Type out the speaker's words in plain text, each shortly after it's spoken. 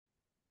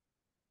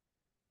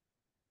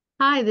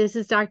Hi, this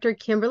is Dr.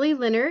 Kimberly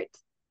Leonard,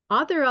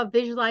 author of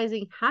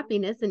Visualizing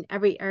Happiness in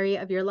Every Area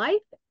of Your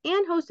Life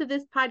and host of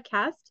this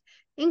podcast,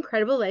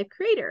 Incredible Life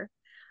Creator.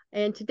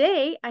 And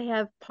today I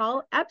have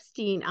Paul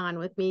Epstein on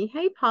with me.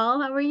 Hey, Paul,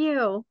 how are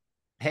you?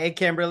 Hey,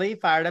 Kimberly,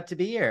 fired up to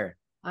be here.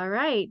 All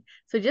right.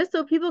 So, just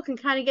so people can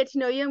kind of get to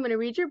know you, I'm going to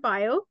read your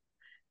bio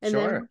and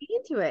then we'll Sure. get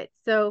into it.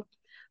 So,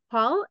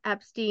 Paul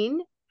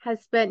Epstein has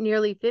spent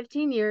nearly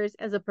 15 years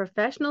as a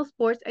professional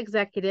sports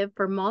executive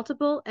for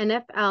multiple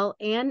NFL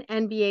and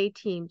NBA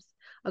teams,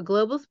 a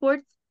global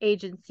sports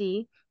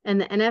agency,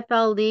 and the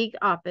NFL League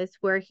office,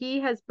 where he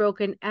has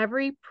broken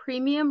every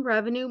premium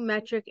revenue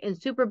metric in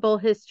Super Bowl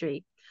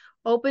history,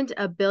 opened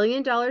a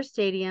billion-dollar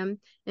stadium,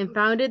 and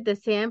founded the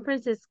San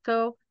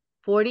Francisco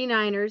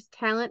 49ers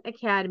Talent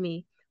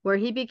Academy, where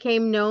he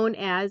became known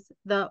as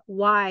the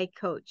Y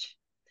Coach.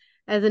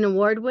 As an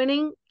award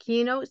winning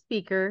keynote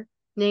speaker,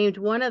 named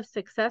one of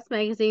Success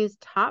Magazine's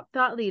top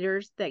thought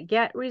leaders that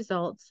get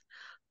results,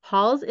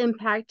 Paul's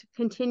impact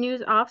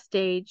continues off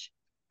stage,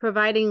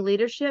 providing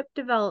leadership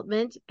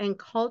development and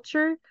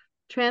culture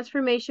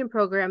transformation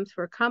programs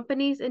for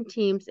companies and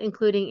teams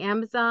including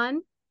Amazon,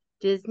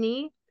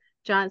 Disney,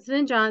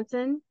 Johnson&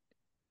 Johnson,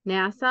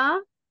 NASA,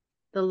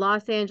 the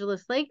Los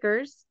Angeles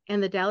Lakers,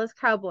 and the Dallas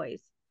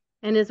Cowboys.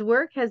 And his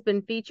work has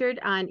been featured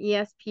on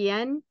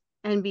ESPN,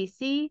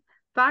 NBC,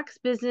 Fox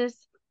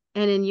Business,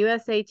 and in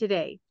USA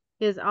Today.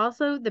 He is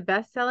also the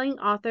best-selling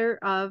author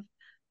of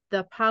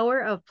The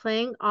Power of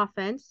Playing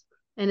Offense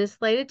and is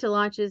slated to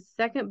launch his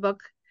second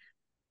book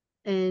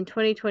in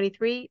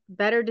 2023,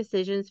 Better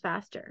Decisions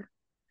Faster.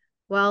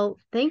 Well,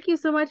 thank you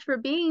so much for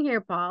being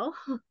here, Paul.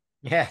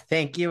 Yeah,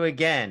 thank you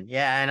again.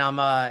 Yeah, and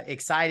I'm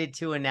excited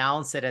to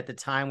announce that at the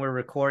time we're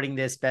recording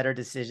this, Better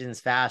Decisions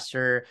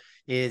Faster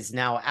is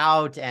now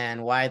out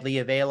and widely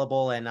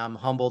available. And I'm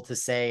humbled to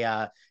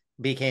say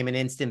became an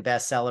instant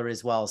bestseller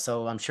as well.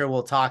 So I'm sure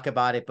we'll talk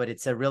about it, but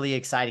it's a really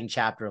exciting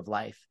chapter of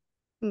life.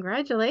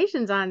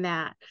 Congratulations on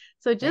that.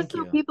 So just Thank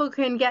so you. people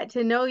can get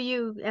to know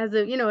you as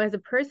a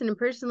person and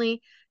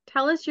personally,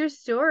 tell us your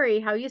story,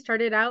 how you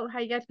started out, how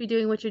you got to be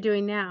doing what you're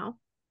doing now.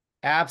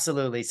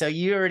 Absolutely. So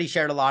you already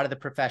shared a lot of the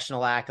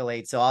professional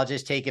accolades. So I'll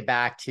just take it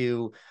back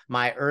to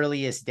my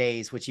earliest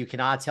days, which you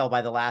cannot tell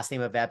by the last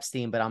name of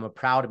Epstein, but I'm a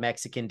proud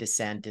Mexican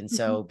descent. And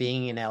so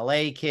being an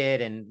LA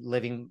kid and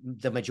living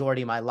the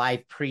majority of my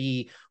life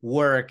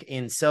pre-work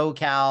in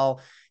SoCal,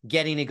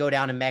 getting to go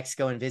down to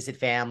Mexico and visit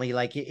family,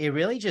 like it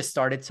really just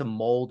started to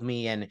mold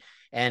me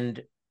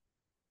and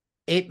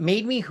it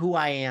made me who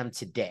I am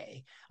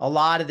today. A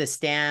lot of the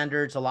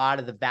standards, a lot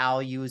of the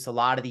values, a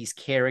lot of these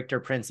character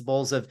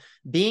principles of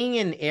being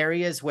in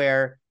areas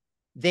where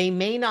they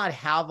may not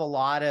have a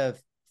lot of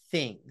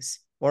things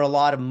or a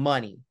lot of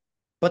money,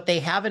 but they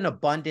have an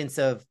abundance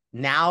of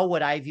now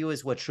what I view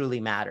as what truly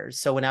matters.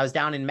 So when I was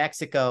down in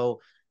Mexico,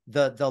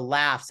 the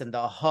laughs and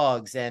the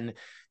hugs and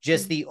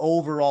just the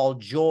overall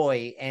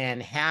joy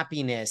and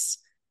happiness,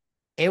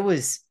 it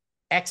was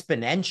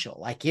exponential.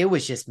 Like it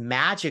was just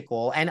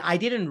magical. And I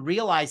didn't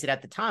realize it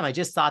at the time. I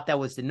just thought that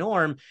was the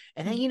norm.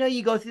 And then,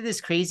 you go through this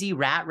crazy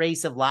rat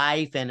race of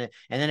life. And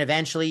then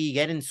eventually you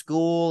get in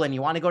school and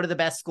you want to go to the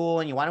best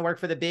school and you want to work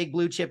for the big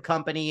blue chip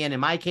company. And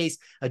in my case,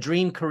 a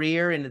dream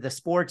career in the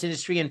sports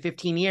industry in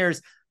 15 years.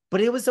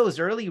 But it was those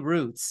early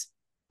roots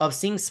of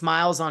seeing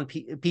smiles on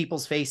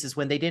people's faces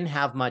when they didn't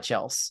have much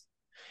else.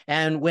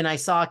 And when I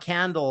saw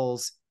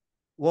candles,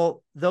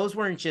 well, those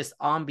weren't just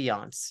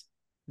ambiance,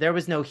 there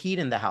was no heat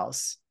in the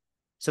house.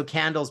 So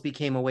candles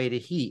became a way to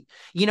heat,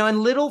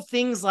 and little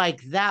things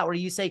like that where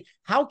you say,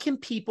 how can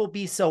people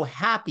be so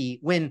happy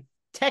when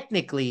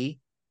technically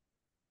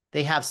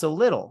they have so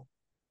little,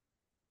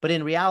 but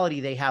in reality,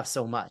 they have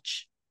so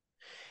much.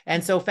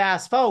 And so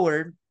fast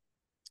forward,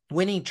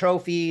 winning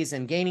trophies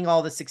and gaining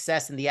all the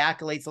success and the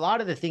accolades, a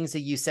lot of the things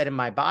that you said in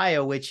my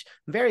bio, which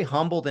I'm very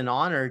humbled and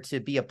honored to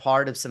be a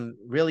part of some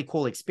really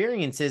cool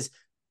experiences,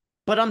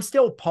 but I'm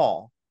still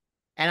Paul.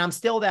 And I'm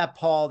still that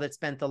Paul that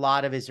spent a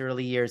lot of his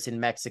early years in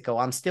Mexico.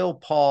 I'm still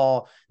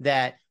Paul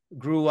that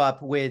grew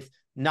up with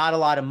not a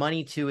lot of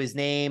money to his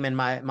name. And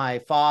my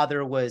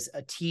father was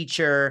a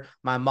teacher.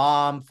 My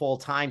mom full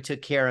time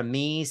took care of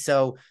me.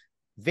 So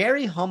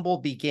very humble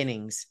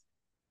beginnings,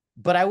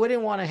 but I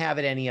wouldn't want to have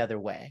it any other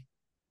way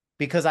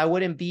because I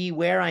wouldn't be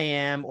where I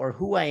am or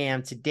who I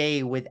am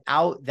today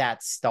without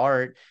that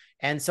start.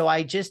 And so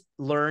I just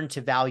learned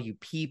to value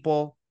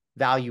people,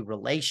 value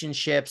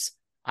relationships.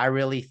 I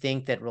really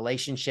think that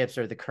relationships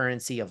are the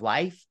currency of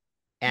life.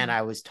 And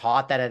I was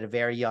taught that at a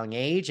very young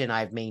age, and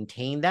I've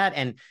maintained that.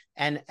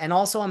 And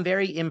also I'm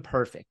very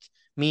imperfect,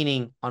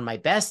 meaning on my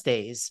best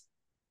days,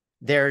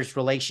 there's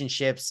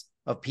relationships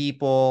of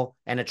people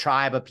and a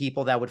tribe of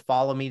people that would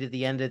follow me to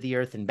the end of the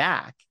earth and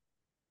back.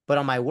 But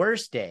on my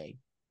worst day,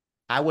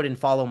 I wouldn't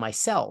follow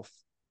myself.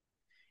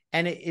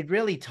 And it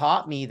really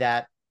taught me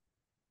that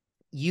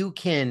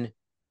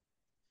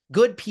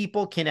good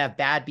people can have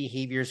bad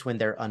behaviors when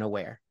they're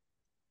unaware.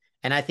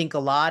 And I think a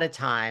lot of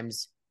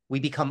times we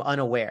become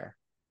unaware.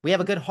 We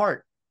have a good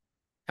heart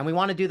and we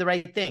want to do the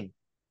right thing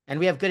and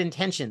we have good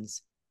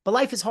intentions, but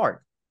life is hard.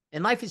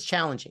 and life is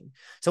challenging.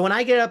 So when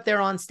I get up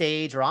there on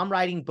stage, or I'm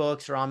writing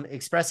books, or I'm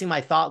expressing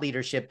my thought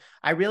leadership,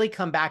 I really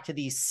come back to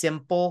these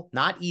simple,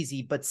 not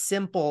easy, but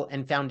simple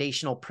and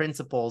foundational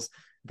principles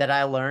that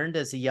I learned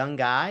as a young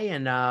guy.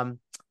 And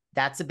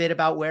that's a bit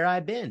about where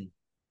I've been.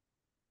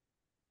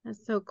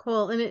 That's so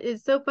cool. And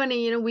it's so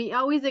funny, we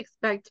always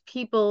expect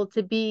people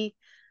to be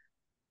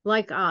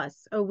like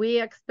us, or we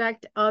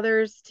expect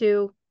others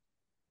to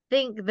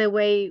think the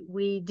way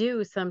we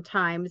do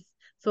sometimes.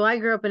 So I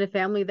grew up in a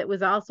family that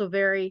was also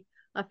very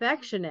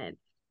affectionate.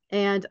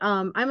 And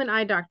I'm an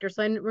eye doctor.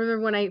 So I remember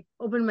when I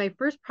opened my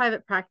first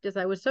private practice,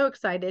 I was so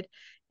excited.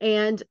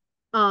 And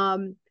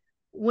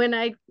when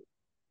I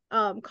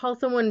call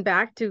someone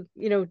back to,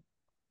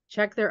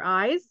 check their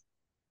eyes,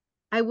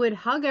 I would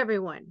hug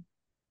everyone.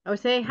 I would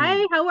say, "Hi,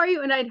 Mm. how are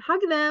you?" And I'd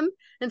hug them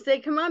and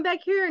say, "Come on back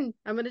here and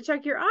I'm going to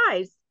check your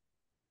eyes."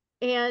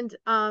 And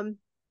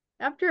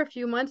after a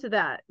few months of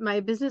that,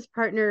 my business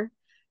partner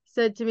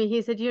said to me,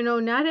 he said,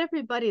 not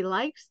everybody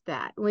likes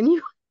that. When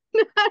you,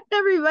 not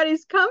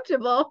everybody's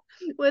comfortable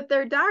with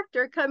their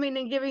doctor coming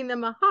and giving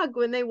them a hug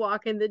when they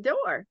walk in the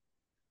door.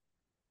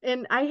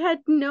 And I had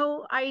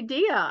no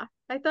idea.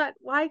 I thought,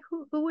 why,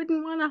 who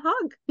wouldn't want a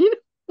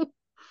hug?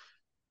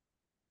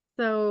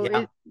 So Yeah.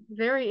 it's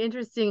very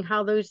interesting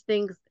how those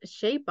things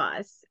shape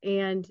us.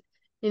 And,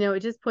 it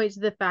just points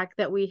to the fact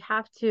that we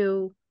have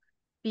to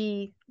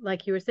be,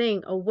 like you were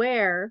saying,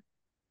 aware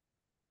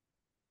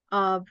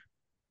of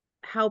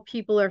how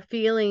people are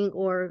feeling,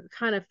 or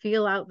kind of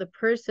feel out the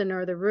person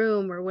or the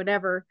room or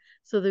whatever,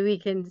 so that we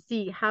can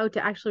see how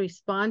to actually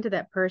respond to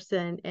that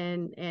person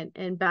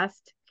and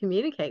best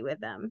communicate with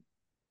them.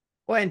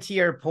 Well, and to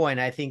your point,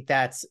 I think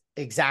that's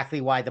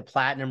exactly why the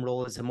platinum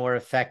rule is a more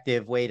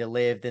effective way to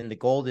live than the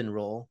golden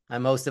rule.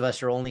 And most of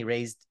us are only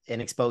raised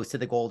and exposed to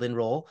the golden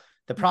rule.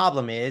 The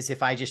problem is,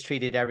 if I just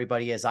treated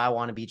everybody as I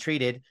want to be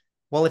treated,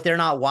 well, if they're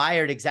not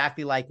wired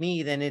exactly like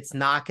me, then it's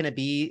not going to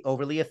be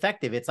overly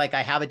effective. It's like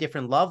I have a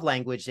different love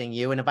language than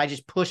you. And if I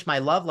just push my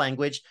love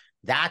language,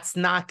 that's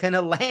not going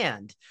to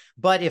land.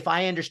 But if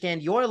I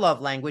understand your love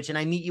language and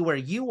I meet you where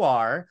you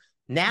are,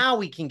 now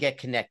we can get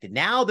connected.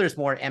 Now there's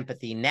more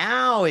empathy.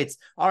 Now it's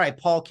all right.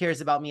 Paul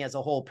cares about me as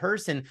a whole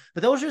person.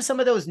 But those are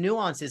some of those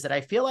nuances that I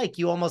feel like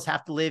you almost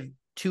have to live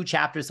two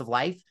chapters of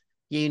life.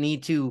 You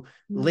need to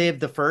Mm-hmm. live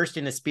the first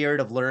in a spirit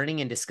of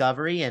learning and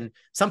discovery. And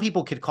some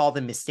people could call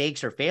them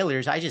mistakes or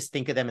failures. I just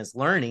think of them as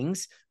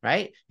learnings,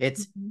 right?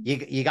 It's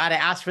you got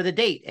to ask for the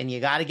date, and you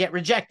got to get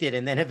rejected.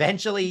 And then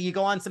eventually you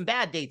go on some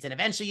bad dates, and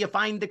eventually you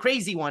find the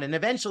crazy one, and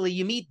eventually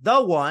you meet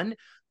the one,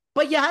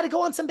 but you had to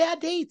go on some bad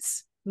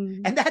dates.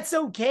 Mm-hmm. And that's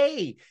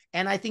okay.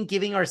 And I think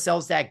giving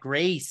ourselves that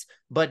grace,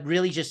 but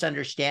really just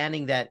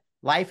understanding that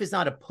life is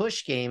not a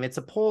push game, it's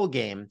a pull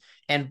game.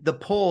 And the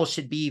pull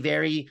should be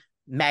very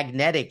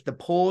magnetic. The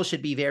pull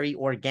should be very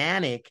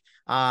organic.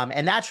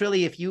 And that's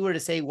really, if you were to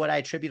say what I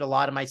attribute a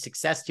lot of my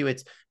success to,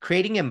 it's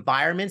creating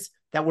environments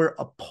that were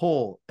a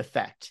pull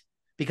effect.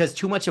 Because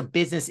too much of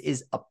business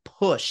is a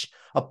push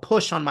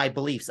on my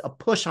beliefs, a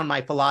push on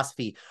my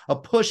philosophy, a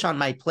push on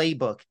my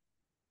playbook.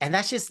 And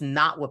that's just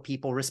not what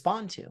people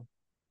respond to.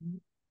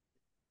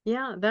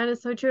 Yeah, that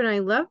is so true. And I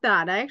love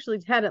that. I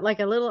actually had it like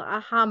a little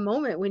aha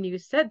moment when you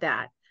said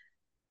that,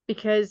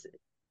 because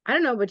I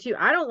don't know about you,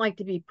 I don't like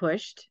to be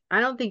pushed.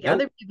 I don't think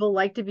other Nope. people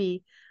like to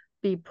be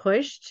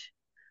pushed.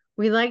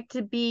 We like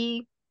to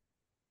be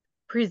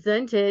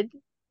presented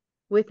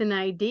with an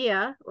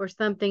idea or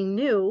something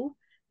new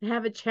and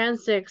have a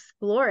chance to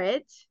explore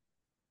it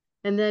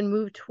and then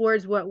move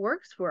towards what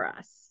works for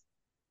us.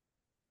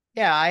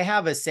 Yeah, I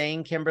have a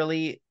saying,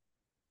 Kimberly,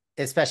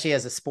 especially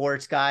as a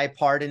sports guy.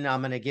 Pardon,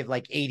 I'm going to give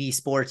like 80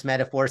 sports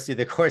metaphors through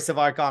the course of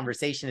our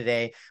conversation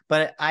today.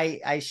 But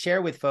I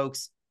share with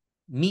folks,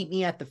 meet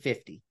me at the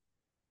 50.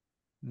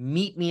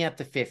 Meet me at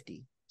the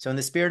 50. So, in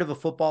the spirit of a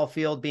football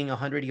field being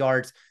 100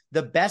 yards,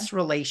 the best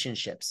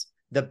relationships,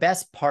 the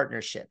best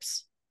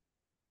partnerships,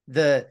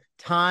 the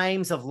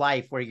times of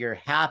life where you're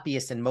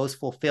happiest and most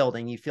fulfilled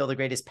and you feel the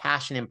greatest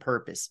passion and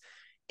purpose,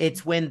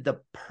 it's when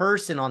the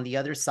person on the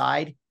other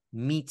side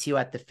meets you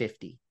at the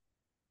 50.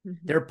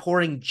 Mm-hmm. They're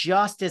pouring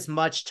just as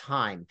much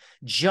time,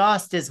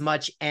 just as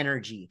much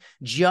energy,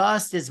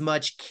 just as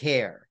much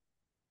care.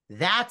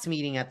 That's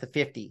meeting at the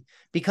 50,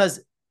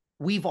 because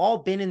we've all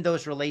been in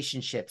those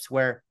relationships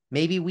where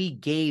maybe we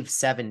gave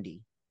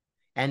 70,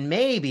 and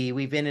maybe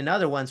we've been in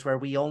other ones where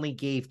we only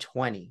gave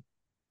 20,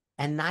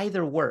 and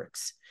neither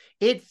works.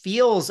 It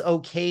feels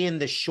okay in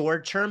the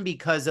short term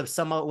because of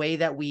some way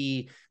that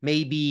we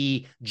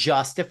maybe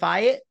justify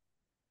it,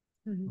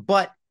 Mm-hmm.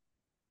 but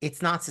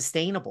it's not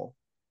sustainable.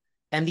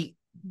 And the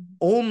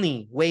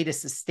only way to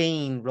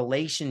sustain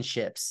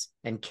relationships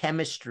and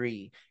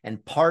chemistry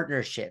and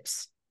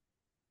partnerships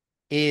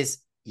is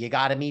you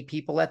got to meet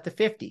people at the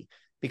 50.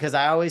 Because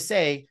I always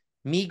say,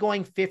 me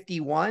going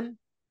 51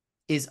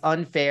 is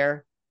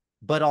unfair,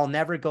 but I'll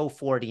never go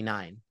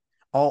 49.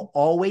 I'll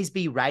always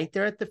be right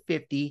there at the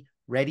 50,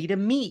 ready to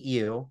meet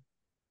you.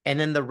 And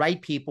then the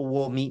right people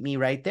will meet me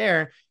right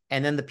there.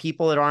 And then the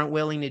people that aren't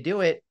willing to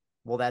do it,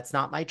 well, that's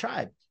not my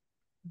tribe.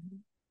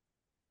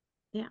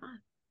 Yeah.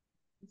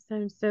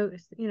 So,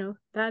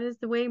 that is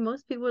the way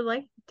most people would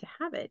like to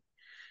have it.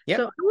 So Yep.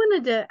 I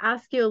wanted to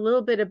ask you a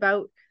little bit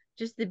about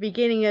just the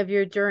beginning of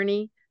your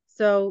journey.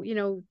 So,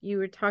 you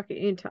were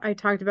talking, I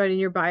talked about in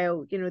your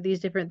bio, these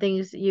different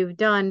things that you've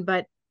done,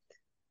 but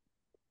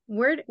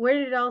where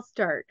did it all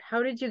start?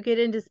 How did you get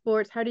into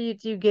sports? How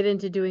did you get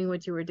into doing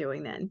what you were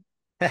doing then?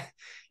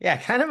 Yeah,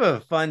 kind of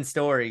a fun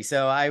story.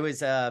 So I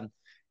was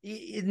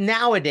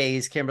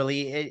nowadays,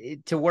 Kimberly,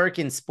 to work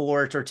in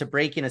sports or to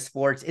break into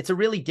sports, it's a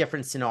really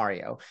different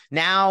scenario.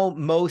 Now,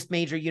 most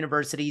major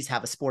universities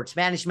have a sports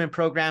management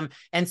program.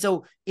 And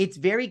so it's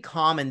very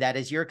common that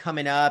as you're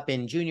coming up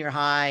in junior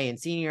high and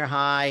senior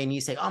high, and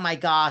you say, oh my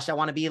gosh, I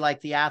want to be like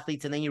the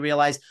athletes. And then you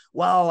realize,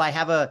 well, I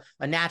have a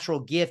natural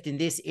gift in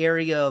this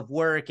area of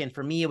work. And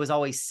for me, it was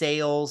always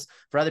sales.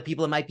 For other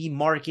people, it might be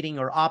marketing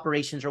or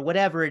operations or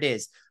whatever it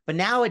is. But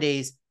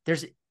nowadays,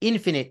 there's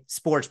infinite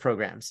sports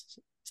programs,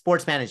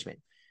 sports management.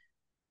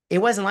 It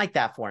wasn't like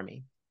that for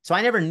me. So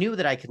I never knew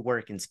that I could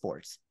work in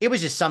sports. It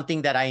was just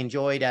something that I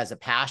enjoyed as a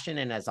passion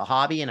and as a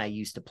hobby. And I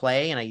used to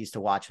play and I used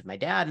to watch with my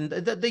dad and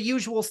the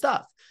usual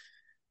stuff.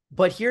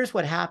 But here's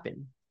what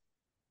happened.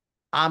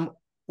 I'm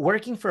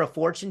working for a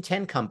Fortune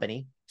 10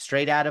 company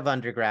straight out of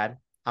undergrad.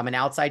 I'm an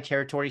outside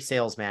territory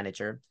sales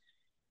manager.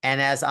 And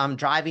as I'm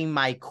driving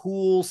my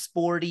cool,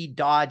 sporty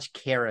Dodge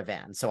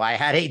Caravan. So I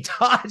had a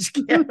Dodge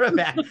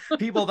Caravan.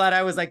 People thought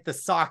I was like the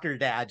soccer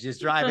dad, just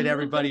driving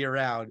everybody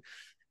around.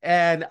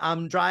 And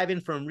I'm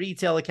driving from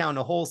retail account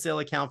to wholesale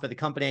account for the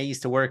company I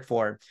used to work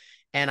for.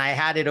 And I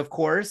had it, of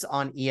course,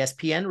 on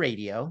ESPN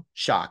radio,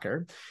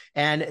 shocker.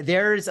 And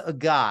there's a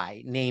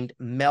guy named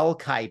Mel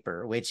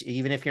Kiper, which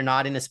even if you're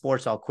not into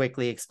sports, I'll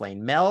quickly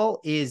explain.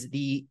 Mel is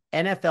the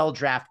NFL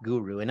draft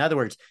guru. In other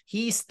words,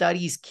 he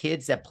studies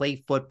kids that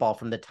play football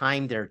from the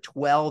time they're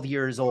 12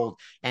 years old,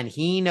 and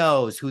he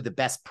knows who the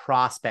best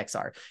prospects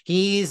are.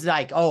 He's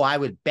like, oh, I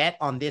would bet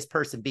on this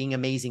person being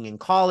amazing in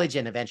college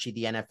and eventually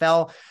the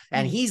NFL.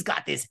 And he's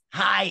got this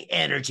high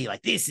energy,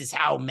 like this is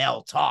how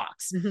Mel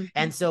talks.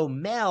 And so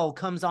Mel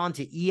comes on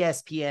to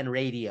ESPN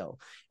radio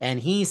and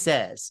he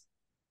says,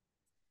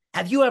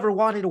 have you ever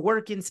wanted to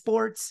work in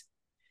sports?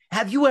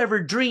 Have you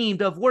ever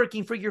dreamed of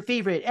working for your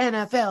favorite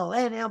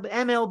NFL,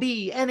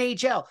 MLB,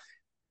 NHL?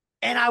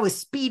 And I was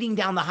speeding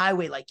down the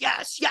highway like,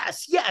 yes,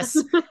 yes, yes.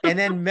 And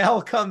then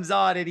Mel comes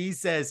on and he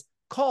says,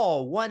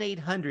 call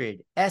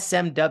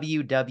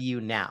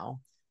 1-800-SMWW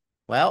now.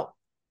 Well,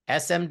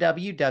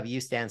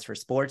 SMWW stands for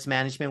Sports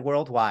Management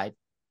Worldwide.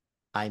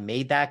 I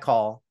made that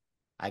call.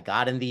 I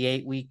got in the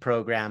 8-week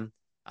program.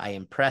 I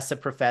impressed the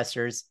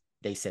professors.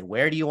 They said,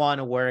 where do you want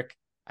to work?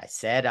 I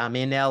said, I'm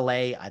in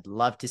LA. I'd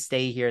love to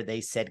stay here.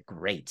 They said,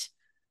 great.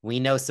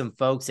 We know some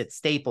folks at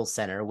Staples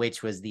Center,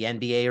 which was the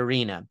NBA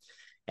arena.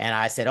 And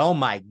I said, oh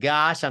my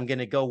gosh, I'm going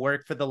to go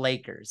work for the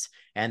Lakers.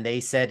 And they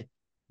said,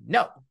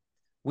 no,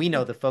 we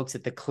know the folks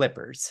at the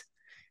Clippers.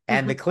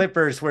 And the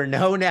Clippers were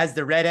known as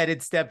the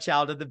redheaded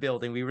stepchild of the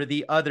building. We were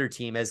the other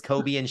team as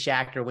Kobe and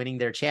Shaq are winning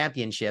their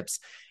championships.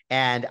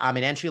 And I'm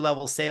an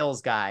entry-level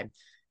sales guy.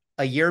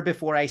 A year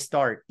before I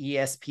start,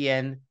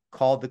 ESPN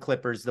called the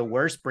Clippers the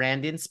worst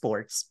brand in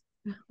sports.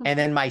 And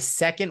then my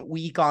second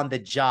week on the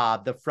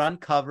job, the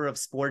front cover of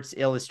Sports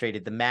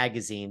Illustrated, the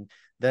magazine,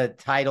 the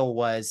title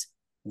was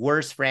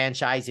Worst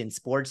Franchise in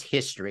Sports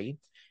History.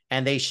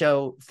 And they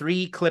show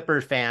 3 Clipper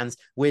fans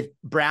with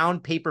brown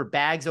paper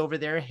bags over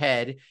their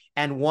head.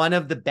 And one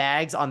of the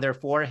bags on their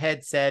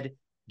forehead said,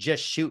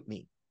 just shoot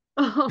me.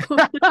 Oh, no.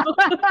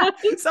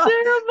 That's So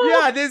terrible.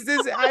 yeah, this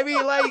is, I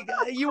mean, like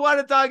you want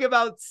to talk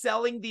about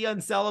selling the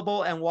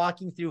unsellable and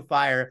walking through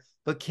fire.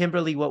 But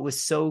Kimberly, what was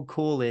so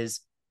cool is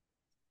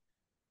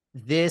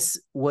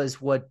this was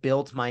what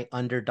built my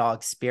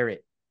underdog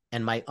spirit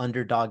and my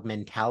underdog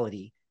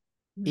mentality.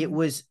 It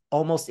was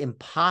almost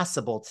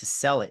impossible to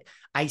sell it.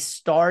 I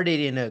started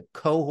in a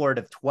cohort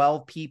of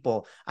 12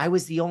 people. I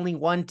was the only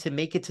one to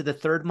make it to the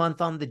 3rd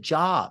month on the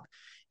job.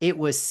 It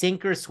was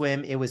sink or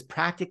swim. It was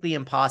practically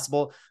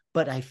impossible,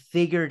 but I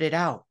figured it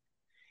out.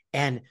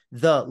 And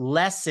the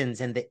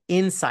lessons and the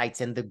insights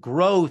and the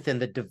growth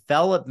and the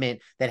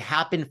development that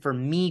happened for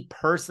me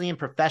personally and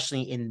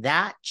professionally in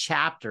that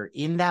chapter,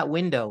 in that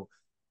window,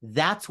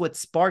 that's what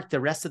sparked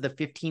the rest of the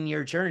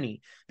 15-year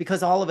journey.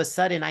 Because all of a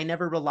sudden, I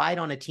never relied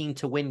on a team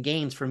to win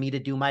games for me to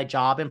do my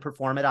job and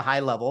perform at a high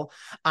level.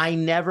 I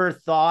never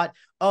thought,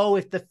 oh,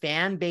 if the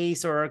fan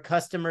base or our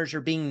customers are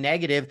being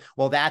negative,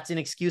 well, that's an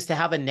excuse to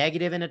have a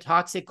negative and a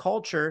toxic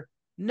culture.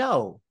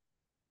 No.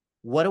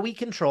 What do we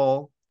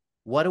control?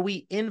 What do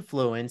we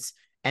influence?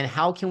 And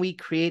how can we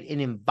create an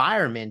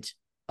environment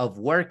of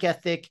work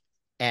ethic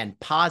and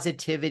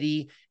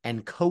positivity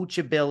and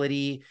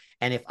coachability?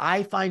 And if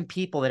I find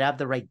people that have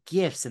the right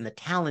gifts and the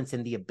talents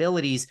and the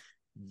abilities,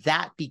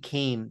 that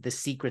became the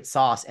secret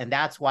sauce. And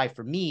that's why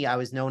for me, I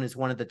was known as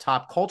one of the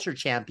top culture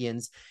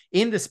champions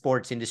in the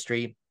sports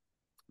industry,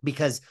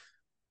 because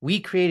we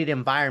created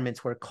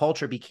environments where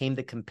culture became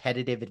the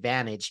competitive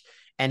advantage.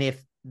 And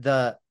if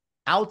the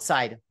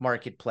outside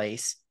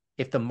marketplace,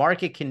 if the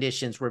market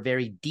conditions were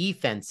very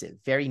defensive,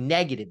 very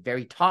negative,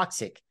 very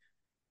toxic,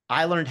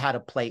 I learned how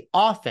to play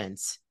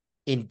offense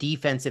in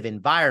defensive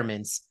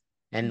environments.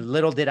 And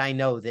little did I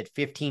know that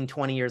 15,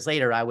 20 years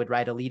later, I would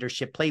write a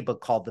leadership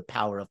playbook called The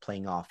Power of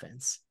Playing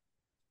Offense.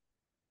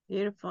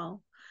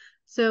 Beautiful.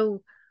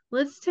 So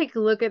let's take a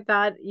look at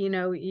that.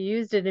 You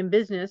used it in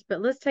business,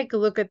 but let's take a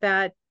look at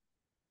that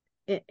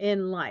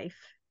in life.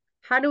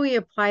 How do we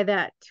apply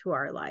that to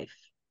our life?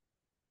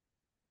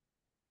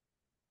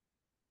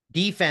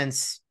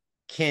 Defense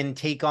can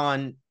take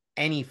on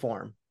any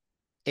form.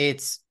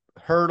 It's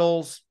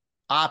hurdles,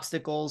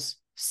 obstacles,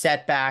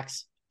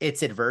 setbacks,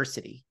 it's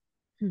adversity.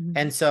 Mm-hmm.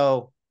 And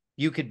so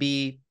you could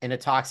be in a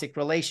toxic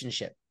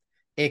relationship.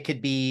 It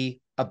could be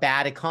a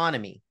bad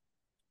economy.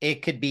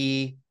 It could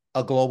be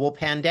a global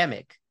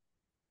pandemic.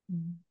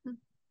 Mm-hmm.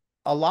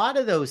 A lot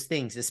of those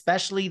things,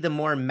 especially the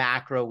more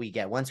macro we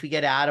get, once we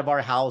get out of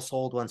our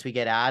household, once we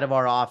get out of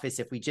our office,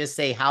 if we just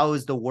say, how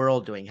is the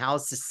world doing? How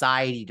is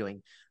society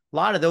doing? A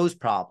lot of those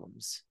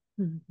problems,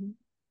 Mm-hmm.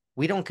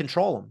 we don't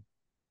control them.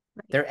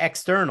 Right. They're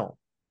external.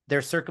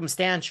 They're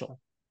circumstantial.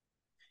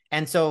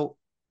 And so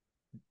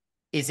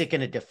is it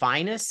going to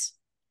define us?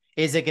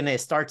 Is it going to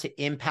start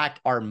to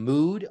impact our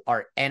mood,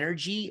 our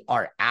energy,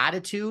 our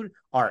attitude,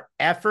 our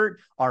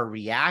effort, our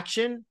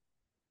reaction?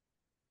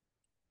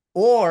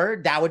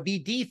 Or that would be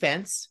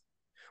defense.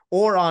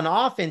 Or on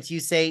offense, you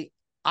say,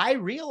 I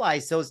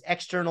realize those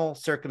external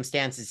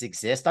circumstances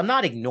exist. I'm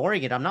not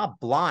ignoring it. I'm not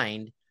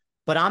blind,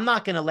 but I'm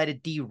not going to let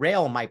it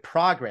derail my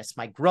progress,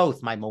 my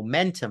growth, my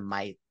momentum,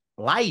 my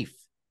life.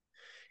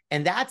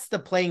 And that's the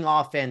playing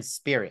offense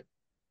spirit.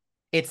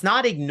 It's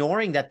not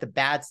ignoring that the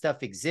bad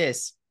stuff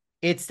exists.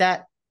 It's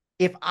that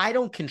if I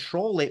don't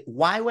control it,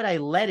 why would I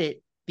let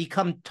it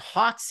become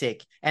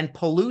toxic and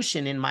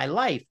pollution in my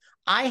life?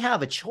 I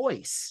have a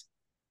choice.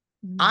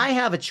 I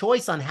have a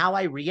choice on how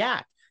I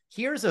react.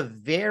 Here's a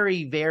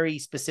very, very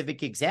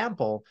specific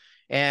example.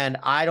 And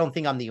I don't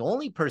think I'm the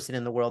only person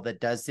in the world that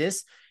does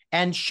this.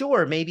 And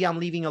sure, maybe I'm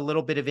leaving a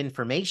little bit of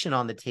information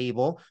on the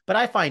table, but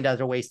I find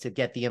other ways to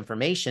get the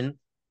information.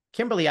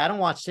 Kimberly, I don't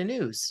watch the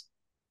news.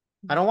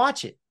 I don't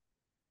watch it.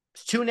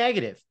 It's too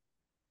negative.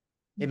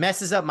 It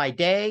messes up my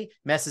day,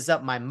 messes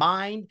up my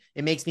mind.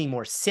 It makes me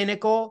more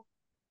cynical.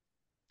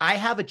 I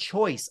have a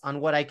choice on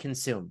what I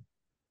consume.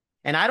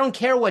 And I don't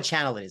care what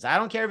channel it is. I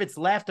don't care if it's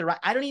left or right.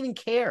 I don't even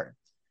care,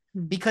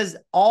 because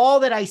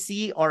all that I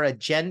see are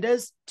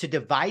agendas to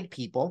divide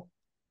people,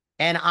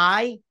 and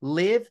I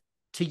live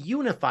to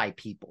unify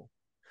people.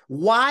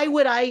 Why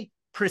would I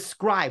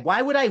prescribe?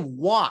 Why would I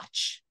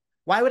watch?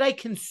 Why would I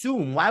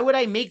consume? Why would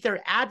I make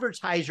their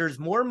advertisers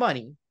more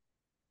money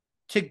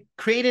to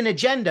create an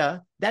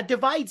agenda that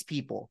divides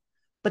people?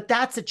 But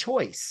that's a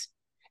choice.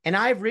 And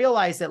I've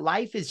realized that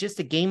life is just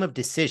a game of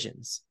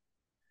decisions.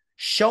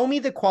 Show me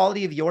the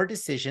quality of your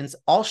decisions.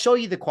 I'll show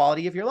you the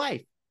quality of your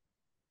life.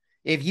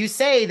 If you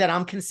say that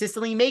I'm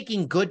consistently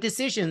making good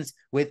decisions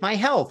with my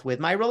health, with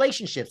my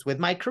relationships, with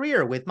my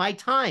career, with my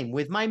time,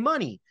 with my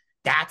money,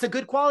 that's a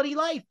good quality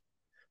life.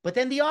 But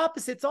then the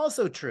opposite's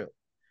also true.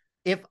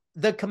 If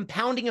the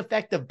compounding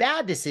effect of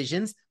bad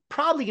decisions,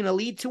 probably going to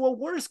lead to a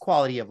worse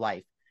quality of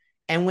life.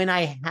 And when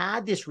I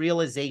had this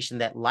realization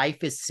that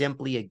life is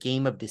simply a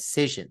game of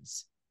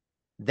decisions,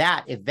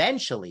 that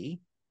eventually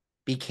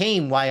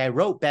became why I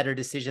wrote Better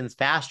Decisions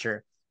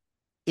Faster.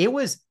 It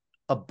was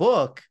a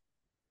book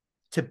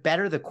to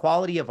better the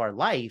quality of our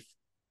life.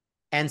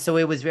 And so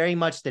it was very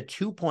much the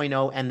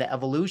 2.0 and the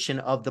evolution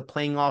of the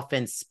playing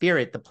offense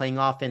spirit, the playing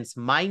offense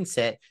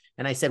mindset.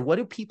 And I said, what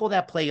do people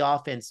that play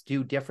offense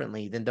do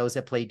differently than those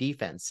that play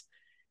defense?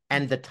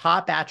 And the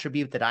top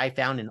attribute that I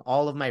found in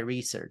all of my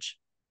research,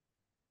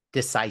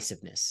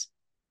 decisiveness.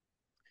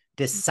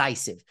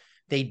 Decisive.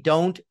 They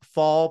don't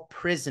fall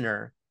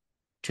prisoner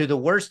to the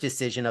worst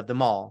decision of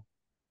them all,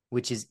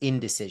 which is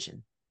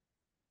indecision.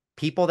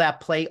 People that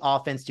play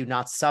offense do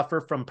not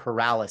suffer from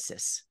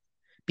paralysis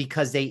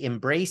because they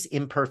embrace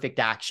imperfect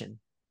action.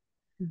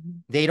 Mm-hmm.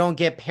 They don't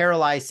get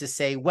paralyzed to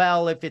say,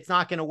 well, if it's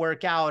not going to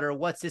work out, or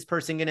what's this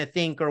person going to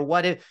think, or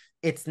what if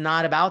it's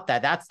not about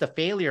that. That's the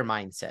failure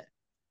mindset.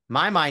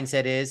 My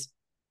mindset is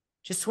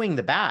just swing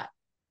the bat.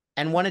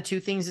 And one of two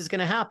things is going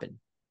to happen.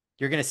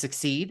 You're going to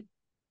succeed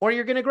or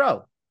you're going to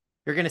grow.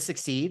 You're going to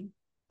succeed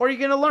or you're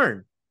going to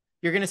learn.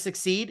 You're going to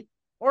succeed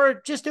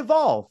or just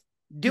evolve.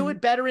 Do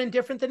it better and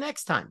different the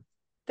next time.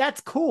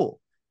 That's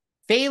cool.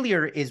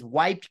 Failure is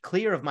wiped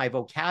clear of my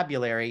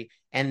vocabulary.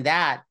 And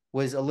that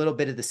was a little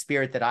bit of the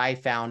spirit that I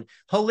found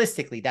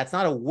holistically. That's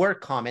not a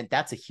work comment.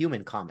 That's a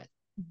human comment.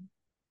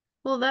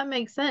 Well, that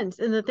makes sense.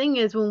 And the thing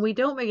is, when we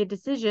don't make a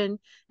decision,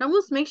 it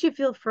almost makes you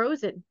feel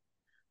frozen.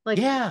 Like,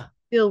 yeah,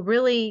 feel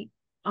really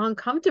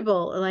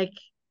uncomfortable. Like,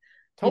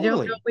 you don't know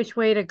totally. which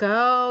way to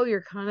go.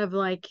 You're kind of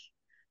like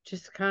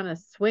just kind of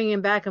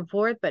swinging back and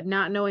forth, but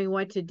not knowing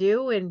what to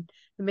do. And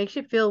it makes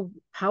you feel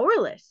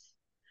powerless.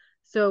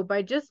 So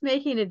by just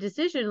making a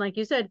decision, like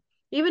you said,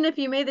 even if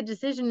you made the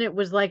decision, it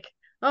was like,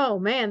 oh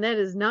man, that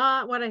is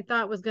not what I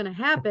thought was going to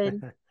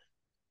happen.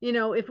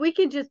 If we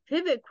can just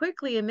pivot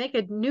quickly and make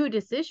a new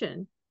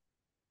decision.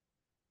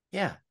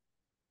 Yeah,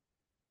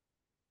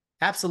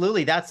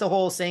 absolutely. That's the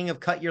whole saying of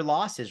cut your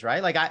losses,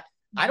 right? Like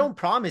I don't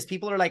promise.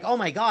 People are like, oh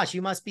my gosh,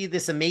 you must be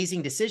this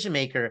amazing decision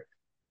maker.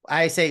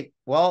 I say,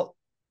 well,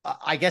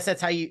 I guess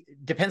that's how you,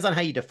 depends on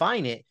how you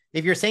define it.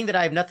 If you're saying that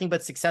I have nothing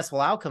but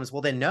successful outcomes,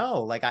 well, then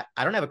no, like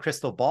I don't have a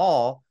crystal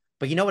ball,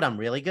 but you know what I'm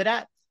really good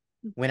at?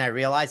 When I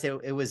realized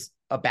it was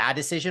a bad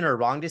decision or a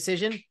wrong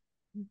decision,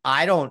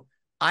 I don't,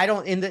 I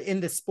don't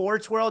in the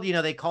sports world, you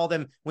know, they call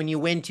them when you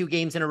win 2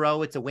 games in a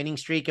row, it's a winning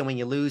streak. And when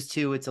you lose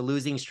 2, it's a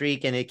losing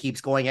streak and it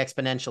keeps going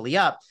exponentially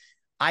up.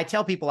 I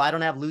tell people I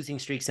don't have losing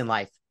streaks in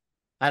life.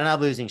 I don't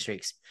have losing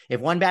streaks. If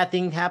one bad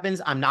thing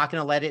happens, I'm not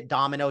going to let it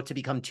domino to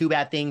become 2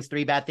 bad things,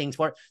 3 bad things,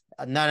 4.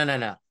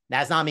 No.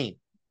 That's not me.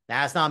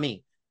 That's not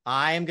me.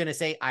 I am going to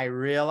say, I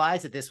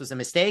realize that this was a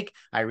mistake.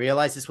 I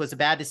realize this was a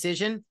bad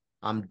decision.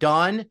 I'm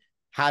done.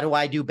 How do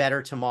I do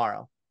better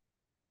tomorrow?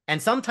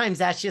 And sometimes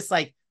that's just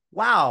like,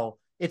 wow,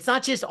 it's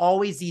not just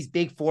always these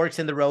big forks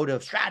in the road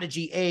of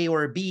strategy A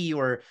or B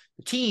or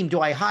team. Do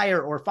I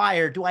hire or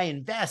fire? Do I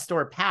invest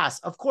or pass?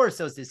 Of course,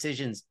 those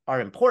decisions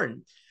are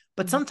important.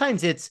 But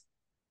sometimes it's,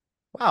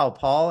 wow,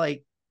 Paul,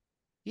 like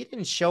you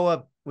didn't show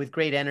up with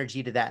great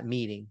energy to that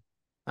meeting.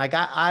 Like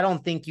I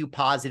don't think you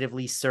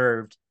positively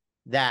served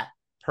that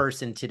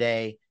person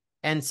today.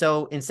 And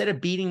so instead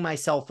of beating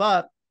myself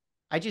up,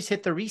 I just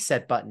hit the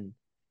reset button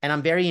and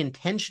I'm very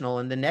intentional.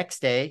 And the next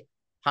day,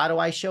 how do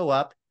I show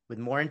up with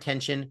more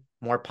intention,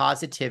 more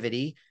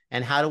positivity?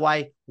 And how do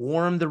I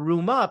warm the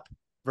room up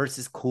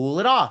versus cool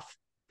it off?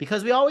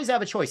 Because we always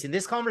have a choice in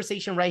this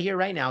conversation right here,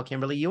 right now,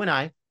 Kimberly, you and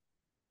I,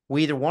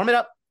 we either warm it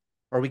up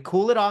or we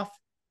cool it off.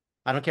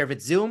 I don't care if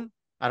it's Zoom.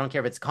 I don't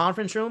care if it's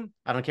conference room.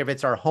 I don't care if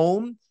it's our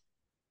home.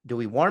 Do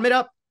we warm it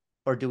up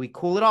or do we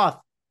cool it off?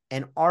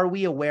 And are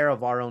we aware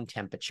of our own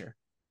temperature?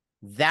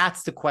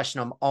 That's the question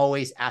I'm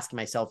always asking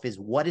myself is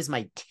what is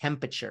my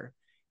temperature?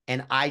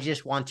 And I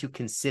just want to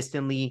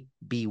consistently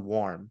be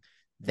warm.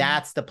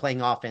 That's the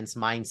playing offense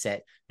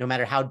mindset. No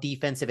matter how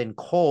defensive and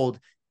cold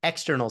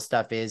external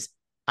stuff is,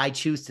 I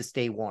choose to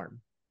stay warm.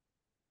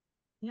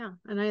 Yeah,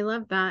 and I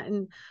love that.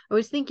 And I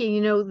was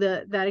thinking,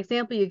 that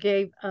example you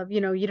gave of,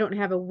 you don't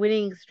have a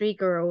winning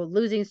streak or a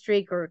losing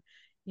streak, or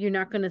you're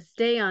not going to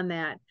stay on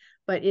that.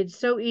 But it's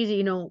so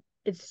easy,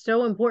 it's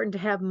so important to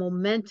have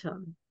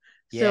momentum.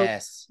 So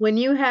Yes. when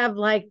you have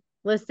like,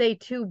 let's say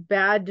 2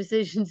 bad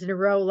decisions in a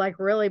row, like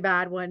really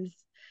bad ones,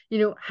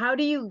 how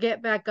do you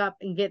get back up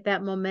and get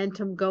that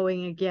momentum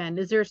going again?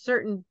 Is there a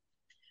certain,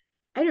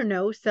 I don't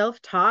know,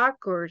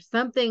 self-talk or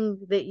something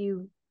that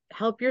you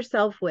help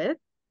yourself with?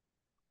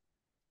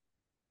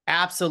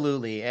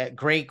 Absolutely.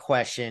 Great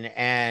question.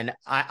 And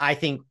I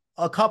think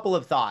a couple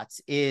of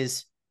thoughts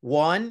is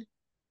one,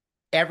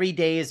 every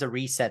day is a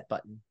reset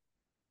button.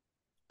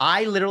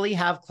 I literally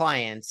have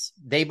clients,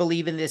 they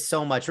believe in this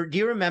so much. Or do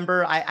you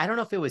remember? I don't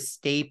know if it was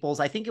Staples.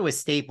 I think it was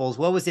Staples.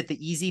 What was it?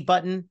 The easy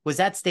button? Was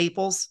that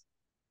Staples?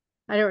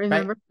 I don't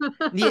Right. remember.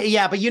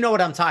 Yeah, but you know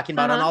what I'm talking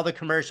about on Uh-huh. all the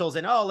commercials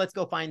and oh, let's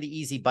go find the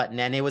easy button.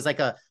 And it was like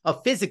a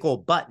physical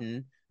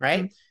button,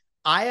 right?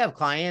 I have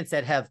clients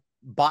that have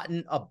bought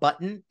a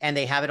button and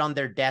they have it on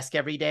their desk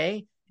every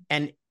day.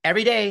 And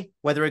every day,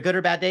 whether a good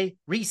or bad day,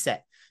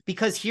 reset.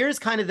 Because here's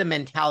kind of the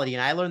mentality.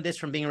 And I learned this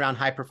from being around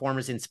high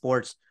performers in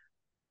sports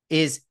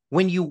is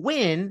when you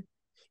win,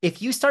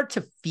 if you start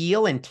to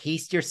feel and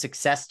taste your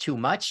success too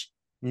much,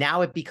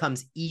 now it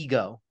becomes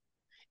ego.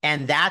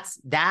 And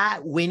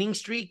that winning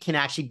streak can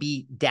actually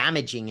be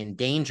damaging and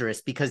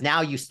dangerous because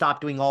now you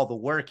stop doing all the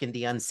work in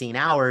the unseen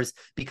hours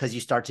because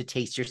you start to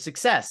taste your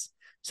success.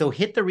 So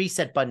hit the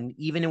reset button,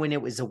 even when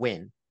it was a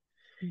win.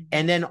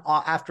 And then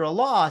after a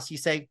loss, you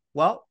say,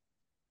 well,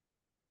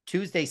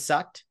 Tuesday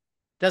sucked.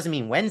 Doesn't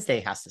mean Wednesday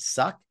has to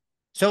suck.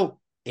 So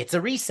it's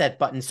a reset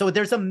button. So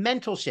there's a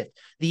mental shift.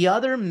 The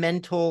other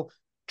mental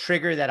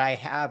trigger that I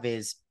have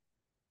is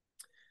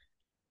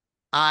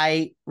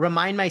I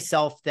remind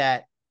myself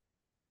that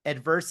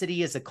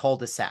adversity is a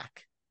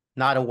cul-de-sac,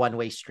 not a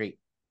one-way street.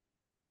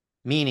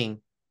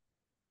 Meaning,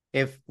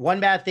 if one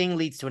bad thing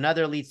leads to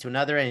another,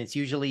 and it's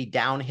usually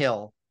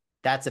downhill,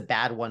 that's a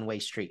bad one-way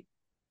street.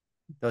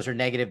 Those are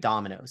negative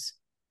dominoes.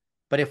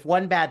 But if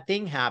one bad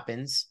thing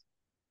happens,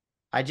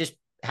 I just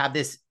have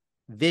this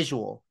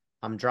visual.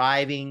 I'm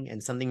driving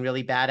and something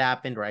really bad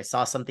happened, or I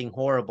saw something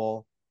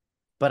horrible,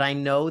 but I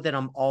know that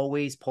I'm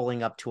always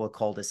pulling up to a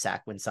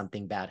cul-de-sac when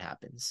something bad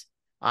happens.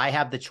 I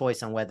have the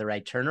choice on whether I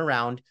turn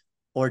around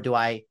or do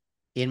I,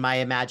 in my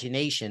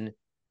imagination,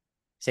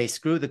 say,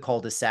 screw the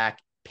cul-de-sac,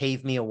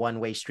 pave me a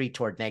one-way street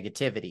toward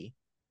negativity.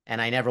 And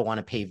I never want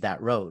to pave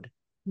that road.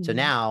 So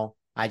now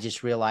I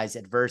just realize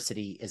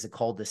adversity is a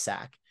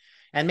cul-de-sac.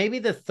 And maybe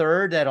the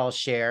third that I'll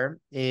share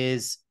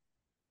is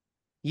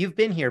you've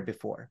been here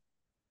before.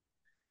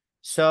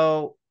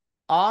 So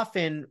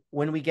often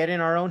when we get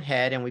in our own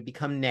head and we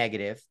become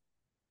negative,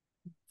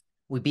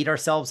 we beat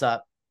ourselves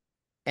up.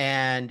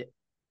 And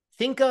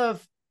think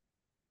of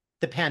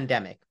the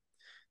pandemic.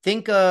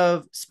 Think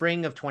of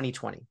spring of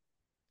 2020.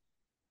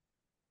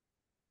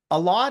 A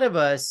lot of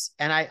us,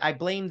 and I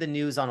blame the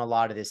news on a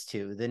lot of this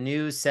too. The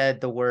news said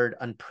the word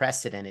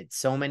unprecedented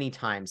so many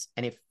times,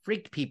 and it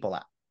freaked people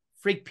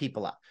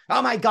out.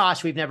 Oh my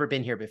gosh, we've never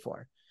been here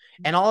before.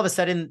 And all of a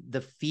sudden,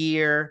 the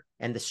fear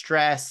and the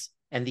stress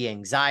and the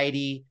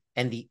anxiety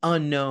and the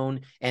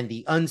unknown and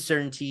the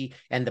uncertainty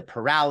and the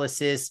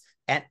paralysis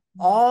and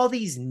all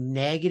these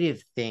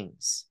negative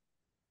things,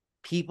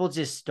 people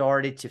just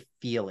started to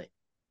feel it.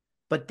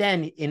 But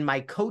then in my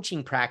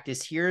coaching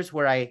practice, here's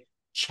where I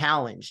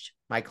challenged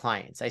my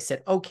clients. I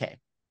said, okay,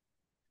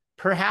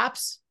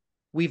 perhaps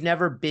we've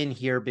never been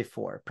here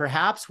before.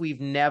 Perhaps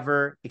we've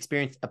never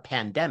experienced a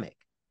pandemic.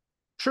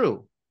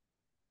 True.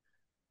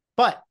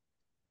 But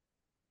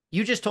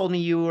you just told me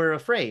you were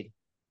afraid.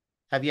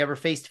 Have you ever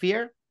faced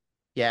fear?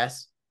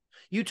 Yes.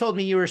 You told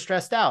me you were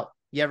stressed out.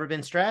 You ever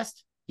been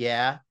stressed?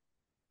 Yeah.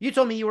 You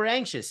told me you were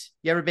anxious.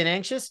 You ever been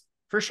anxious?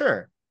 For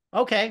sure.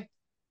 Okay.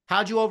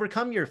 How'd you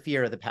overcome your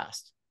fear of the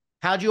past?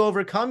 How'd you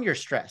overcome your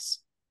stress?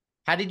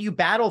 How did you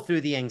battle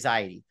through the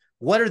anxiety?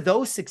 What are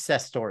those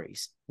success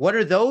stories? What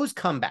are those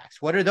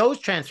comebacks? What are those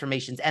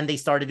transformations? And they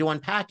started to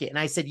unpack it. And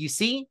I said, you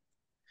see,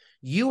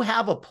 you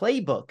have a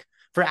playbook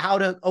for how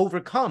to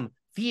overcome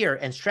fear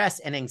and stress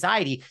and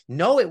anxiety.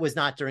 No, it was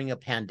not during a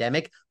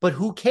pandemic, but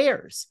who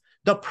cares?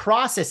 The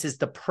process is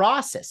the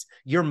process.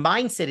 Your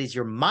mindset is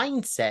your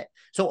mindset.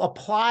 So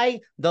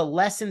apply the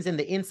lessons and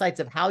the insights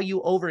of how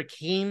you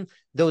overcame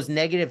those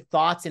negative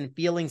thoughts and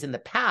feelings in the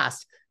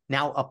past.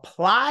 Now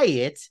apply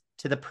it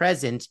to the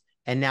present,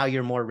 and now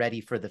you're more ready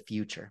for the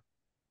future.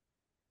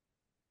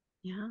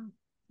 Yeah.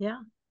 Yeah.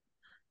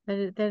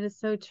 That is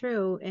so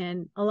true.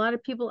 And a lot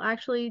of people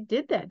actually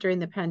did that during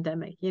the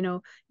pandemic.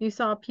 You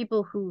saw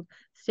people who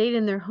stayed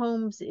in their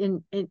homes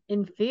in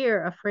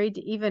fear, afraid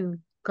to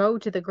even go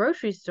to the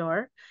grocery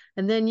store.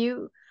 And then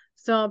you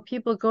saw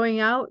people going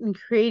out and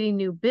creating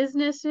new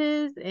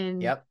businesses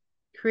and Yep.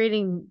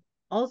 creating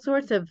all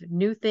sorts of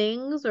new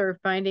things, or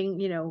finding,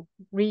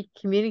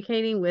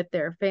 recommunicating with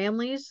their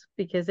families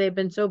because they've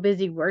been so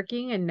busy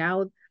working, and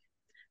now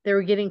they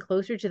were getting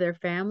closer to their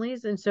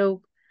families. And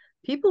so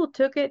people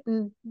took it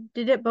and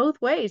did it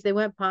both ways. They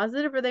went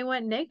positive or they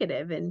went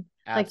negative. And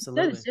like you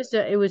said,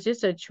 Absolutely. it was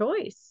just a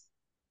choice.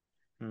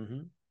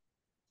 Mm-hmm.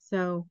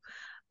 So,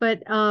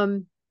 but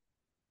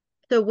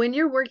so when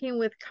you're working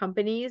with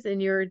companies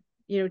and you're,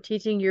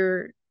 teaching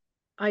your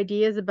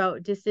ideas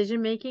about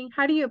decision making,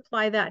 how do you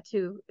apply that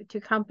to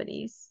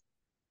companies?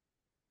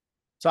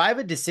 So I have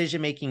a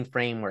decision-making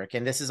framework,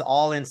 and this is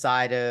all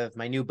inside of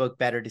my new book,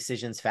 Better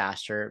Decisions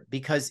Faster,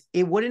 because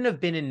it wouldn't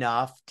have been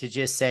enough to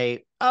just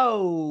say,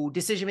 oh,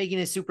 decision-making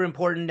is super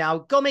important. Now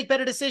go make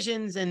better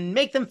decisions and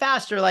make them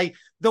faster. Like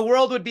the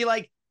world would be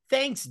like,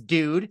 thanks,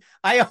 dude.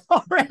 I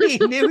already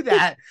knew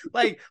that.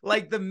 Like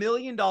the $1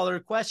 million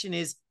question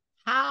is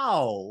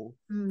how?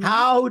 Hmm.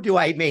 How do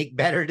I make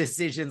better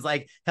decisions?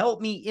 Like,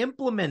 help me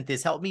implement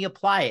this, help me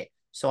apply it.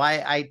 So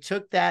I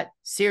took that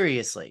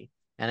seriously.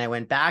 And I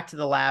went back to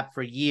the lab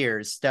for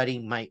years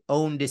studying my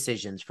own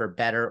decisions for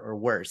better or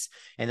worse.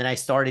 And then I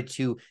started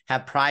to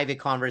have private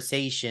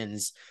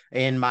conversations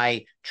in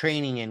my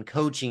training and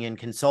coaching and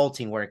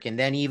consulting work. And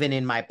then even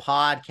in my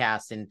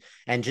podcast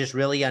and just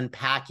really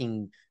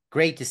unpacking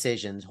great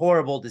decisions,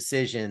 horrible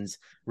decisions,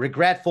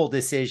 regretful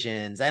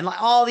decisions, and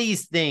all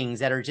these things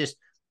that are just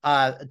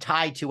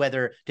tied to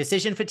whether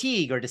decision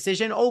fatigue or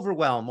decision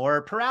overwhelm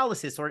or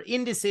paralysis or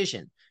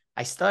indecision.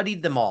 I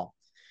studied them all.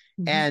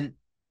 Hmm. And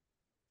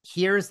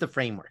here's the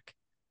framework.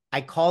 I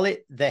call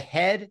it the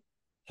head,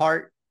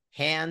 heart,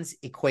 hands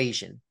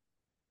equation.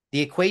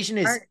 The equation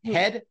is Art.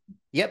 head.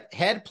 Yep.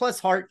 Head plus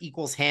heart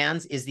equals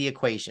hands is the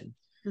equation.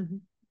 Hmm.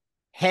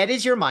 Head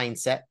is your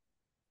mindset.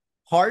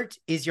 Heart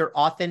is your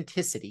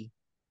authenticity.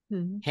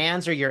 Hmm.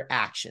 Hands are your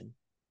action.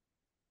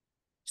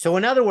 So,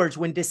 in other words,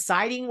 when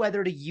deciding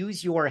whether to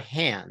use your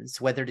hands,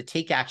 whether to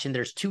take action,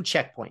 there's two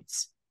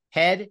checkpoints: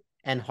 head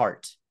and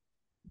heart.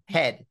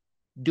 Head,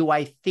 do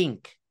I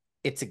think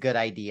it's a good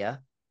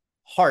idea?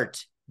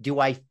 Heart, do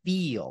I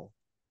feel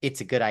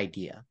it's a good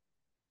idea?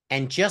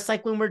 And just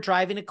like when we're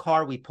driving a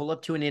car, we pull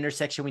up to an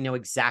intersection, we know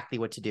exactly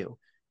what to do.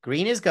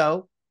 Green is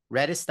go,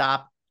 red is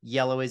stop,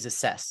 yellow is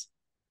assess.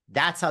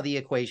 That's how the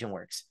equation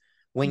works.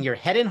 When your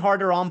head and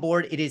heart are on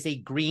board, it is a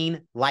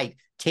green light.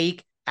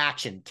 Take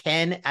action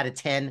 10 out of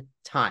 10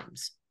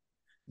 times.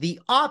 The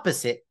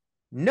opposite,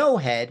 no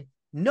head,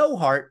 no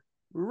heart,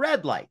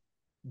 red light.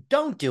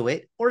 Don't do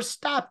it or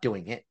stop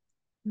doing it.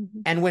 Hmm.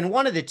 And when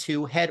one of the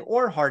two, head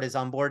or heart, is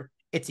on board,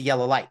 it's a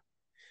yellow light.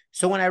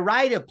 So when I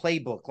write a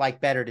playbook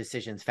like Better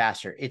Decisions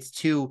Faster, it's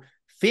to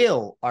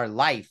fill our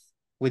life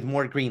with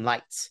more green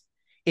lights.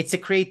 It's to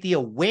create the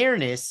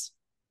awareness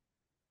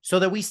so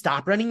that we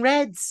stop running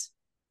reds.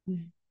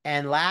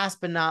 And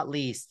last but not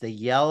least, the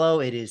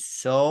yellow, it is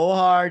so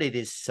hard. It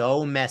is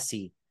so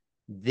messy.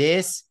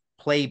 This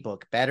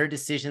playbook, Better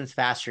Decisions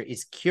Faster,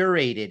 is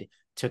curated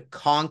to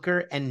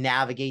conquer and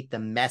navigate the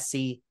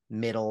messy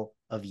middle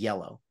of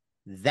yellow.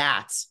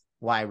 That's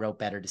why I wrote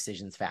Better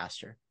Decisions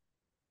Faster.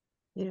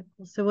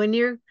 Beautiful. So when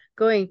you're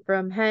going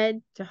from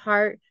head to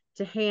heart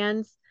to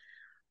hands,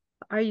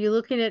 are you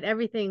looking at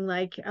everything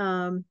like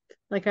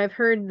I've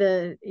heard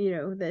the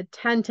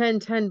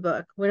 10-10-10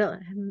 book, what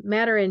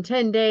matter in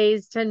 10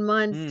 days, 10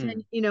 months,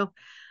 10,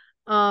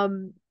 Hmm.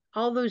 um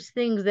all those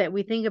things that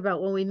we think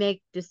about when we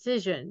make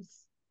decisions.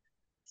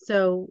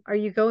 So are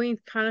you going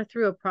kind of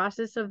through a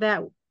process of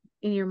that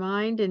in your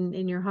mind and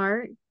in your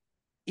heart?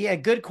 Yeah,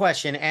 good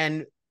question.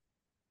 And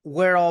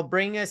where I'll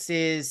bring us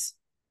is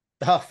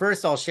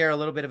first, I'll share a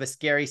little bit of a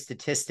scary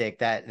statistic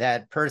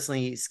that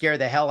personally scared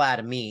the hell out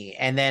of me.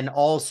 And then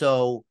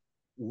also,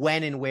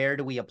 when and where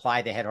do we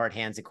apply the head, heart,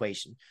 hands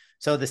equation?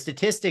 So the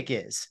statistic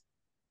is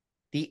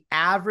the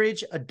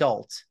average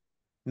adult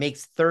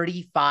makes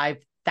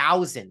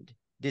 35,000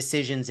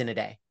 decisions in a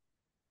day.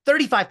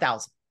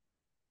 35,000.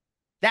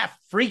 That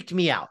freaked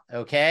me out.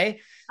 Okay.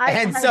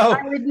 And I so,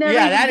 would never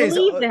yeah, even that is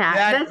believe that.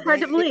 that That's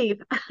hard to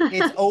believe.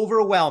 it's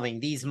overwhelming,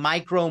 these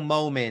micro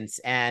moments.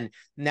 And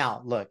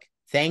now, look,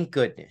 thank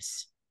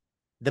goodness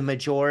the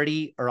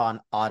majority are on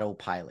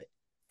autopilot.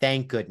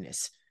 Thank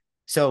goodness.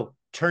 So,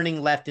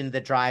 turning left in the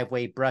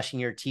driveway, brushing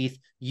your teeth,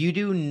 you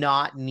do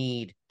not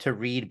need to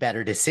read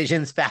Better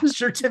Decisions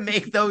Faster to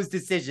make those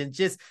decisions.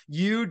 Just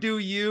you do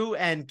you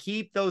and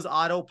keep those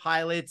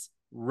autopilots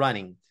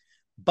running.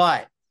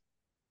 But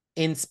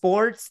in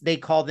sports, they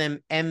call them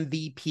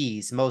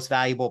MVPs, most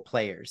valuable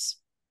players.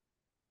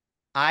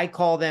 I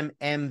call them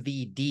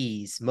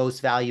MVDs, most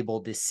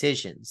valuable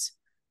decisions.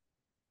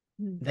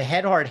 The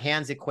head, heart,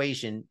 hands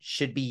equation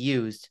should be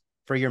used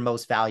for your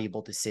most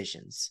valuable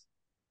decisions.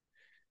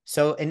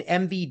 So an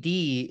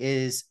MVD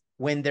is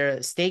when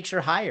their stakes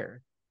are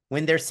higher,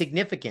 when there's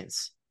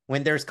significance,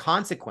 when there's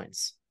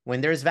consequence,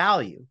 when there's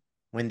value,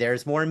 when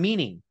there's more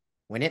meaning,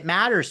 when it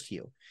matters to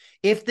you.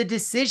 If the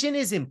decision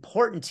is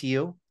important to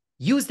you,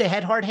 use the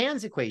head, heart,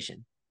 hands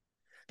equation.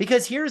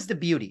 Because here's the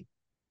beauty.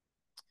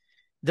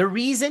 The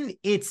reason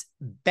it's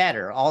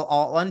better,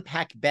 I'll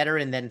unpack better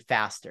and then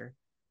faster.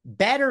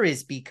 Better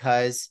is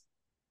because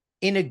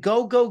in a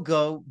go, go,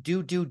 go,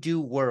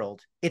 do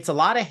world, it's a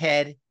lot of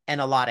head and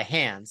a lot of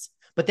hands,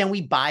 but then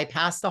we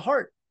bypass the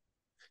heart.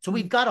 So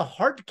we've got a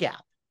heart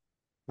gap.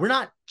 We're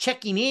not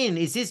checking in.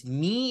 Is this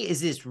me?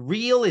 Is this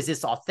real? Is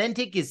this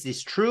authentic? Is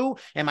this true?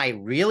 Am I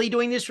really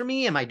doing this for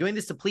me? Am I doing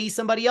this to please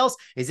somebody else?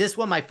 Is this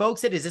what my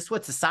folks said? Is this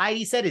what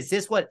society said? Is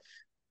this what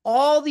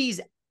all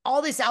this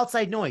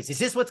outside noise? Is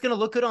this what's going to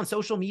look good on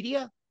social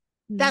media?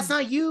 That's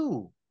not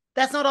you.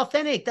 That's not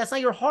authentic. That's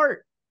not your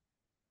heart.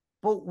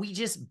 But we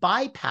just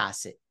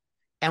bypass it.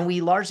 And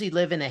we largely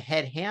live in a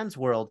head hands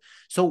world.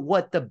 So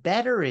what the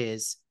better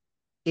is,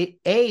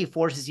 it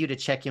forces you to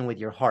check in with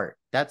your heart.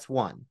 That's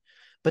one.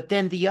 But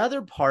then the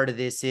other part of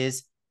this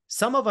is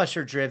some of us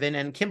are driven,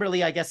 and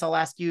Kimberly, I guess I'll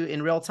ask you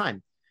in real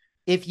time.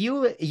 If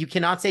you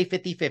cannot say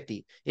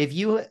 50-50, if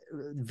you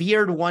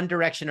veered one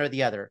direction or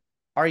the other,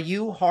 are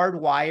you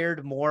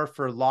hardwired more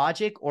for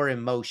logic or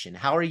emotion?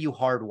 How are you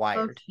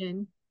hardwired?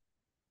 Emotion.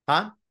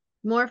 Huh?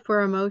 More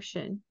for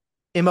emotion.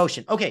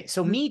 Emotion. Okay,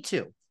 so me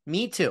too.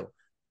 Me too.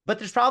 But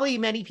there's probably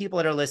many people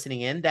that are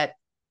listening in that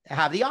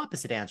have the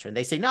opposite answer. And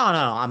they say, no,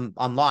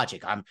 I'm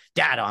logic. I'm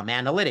data. I'm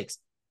analytics.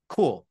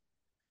 Cool.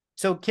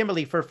 So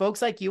Kimberly, for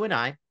folks like you and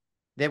I,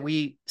 that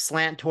we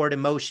slant toward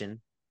emotion,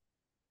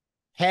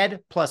 head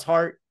plus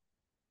heart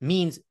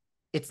means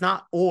it's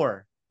not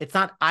or, it's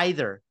not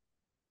either.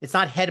 It's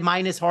not head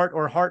minus heart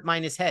or heart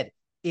minus head.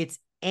 It's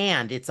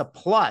and, it's a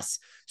plus.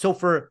 So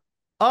for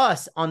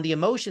us on the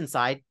emotion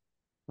side,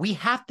 we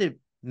have to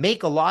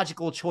make a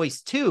logical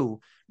choice too,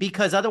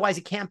 because otherwise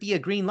it can't be a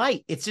green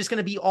light. It's just going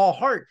to be all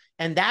heart.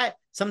 And that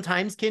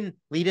sometimes can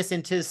lead us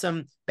into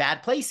some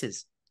bad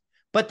places.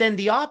 But then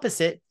the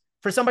opposite,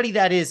 for somebody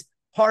that is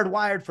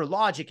hardwired for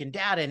logic and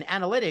data and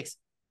analytics,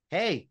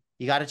 hey,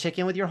 you got to check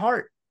in with your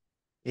heart.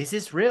 Is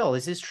this real?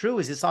 Is this true?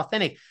 Is this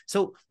authentic?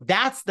 So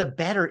that's the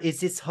better, is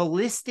this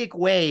holistic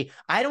way.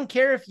 I don't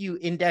care if you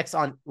index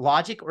on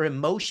logic or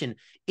emotion,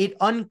 it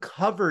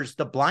uncovers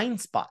the blind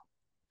spot.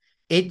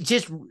 It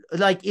just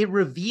like it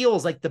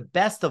reveals like the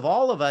best of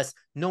all of us,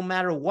 no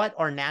matter what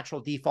our natural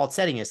default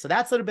setting is. So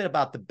that's a little bit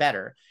about the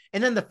better.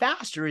 And then the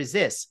faster is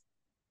this.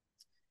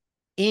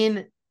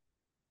 In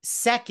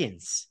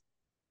seconds,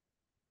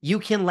 you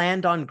can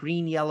land on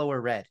green, yellow, or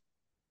red.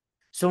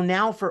 So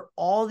now for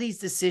all these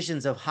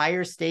decisions of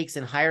higher stakes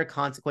and higher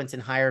consequence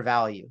and higher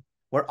value,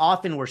 where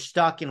often we're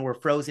stuck and we're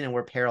frozen and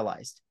we're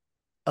paralyzed,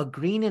 a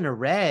green and a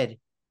red,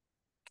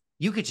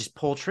 you could just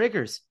pull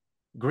triggers.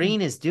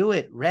 Green is do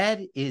it.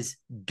 Red is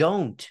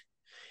don't.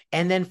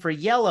 And then for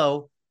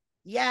yellow,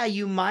 yeah,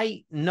 you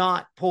might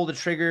not pull the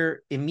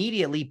trigger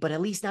immediately, but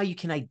at least now you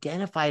can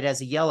identify it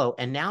as a yellow.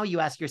 And now you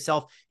ask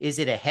yourself, is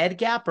it a head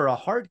gap or a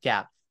heart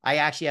gap? I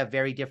actually have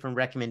very different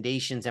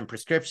recommendations and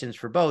prescriptions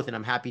for both, and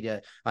I'm happy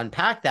to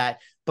unpack that.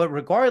 But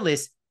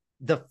regardless,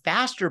 the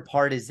faster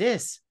part is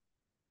this.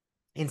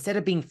 Instead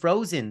of being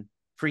frozen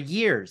for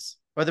years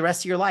or the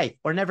rest of your life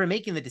or never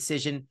making the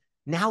decision,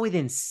 now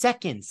within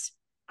seconds,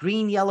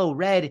 green, yellow,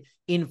 red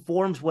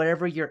informs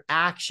whatever your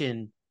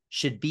action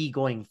should be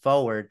going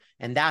forward.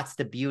 And that's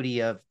the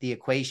beauty of the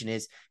equation,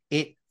 is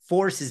it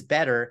forces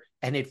better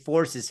and it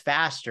forces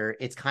faster.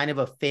 It's kind of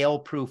a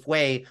fail-proof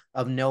way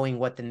of knowing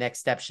what the next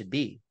step should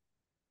be.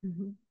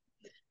 Mm-hmm.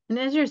 And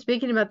as you're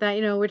speaking about that,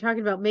 we're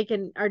talking about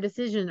making our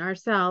decision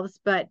ourselves,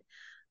 but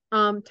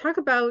talk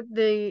about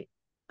the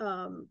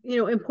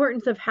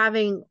importance of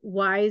having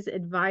wise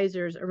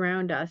advisors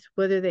around us,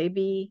 whether they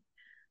be,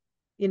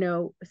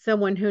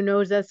 someone who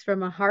knows us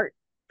from a heart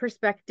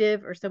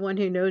perspective, or someone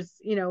who knows,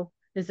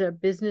 is a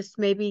business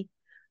maybe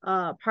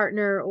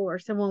partner, or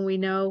someone we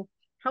know.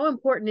 How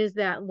important is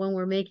that when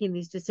we're making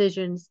these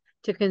decisions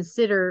to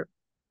consider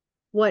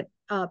what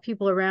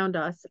people around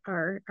us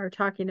are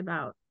talking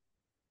about?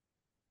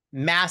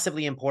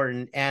 Massively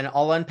important. And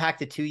I'll unpack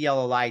the two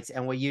yellow lights.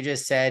 And what you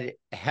just said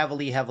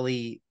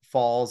heavily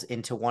falls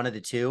into one of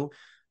the two.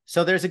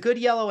 So there's a good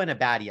yellow and a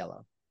bad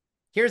yellow.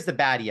 Here's the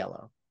bad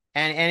yellow.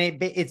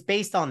 It's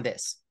based on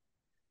this.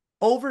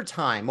 Over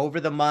time, over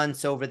the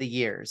months, over the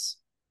years,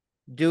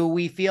 do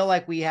we feel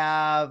like we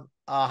have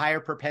a higher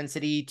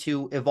propensity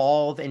to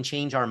evolve and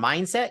change our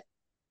mindset?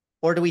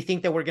 Or do we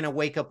think that we're going to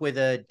wake up with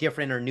a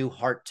different or new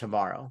heart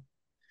tomorrow?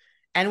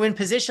 And when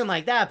positioned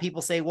like that,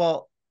 people say,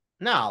 well,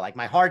 no, like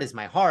my heart is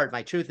my heart,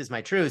 my truth is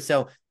my truth.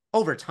 So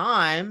over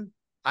time,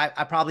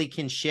 I probably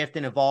can shift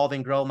and evolve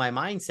and grow my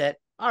mindset.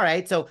 All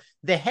right. So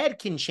the head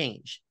can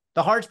change.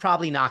 The heart's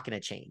probably not going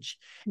to change.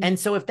 Mm-hmm. And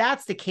so if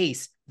that's the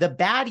case, the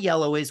bad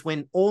yellow is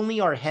when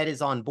only our head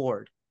is on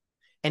board.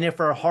 And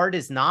if our heart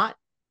is not,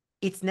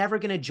 it's never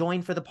going to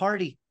join for the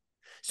party.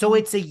 So mm-hmm.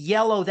 It's a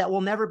yellow that will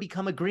never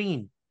become a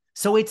green.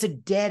 So it's a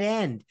dead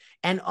end.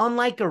 And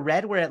unlike a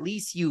red, where at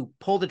least you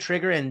pull the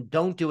trigger and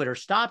don't do it or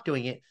stop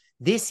doing it,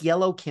 this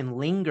yellow can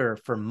linger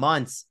for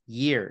months,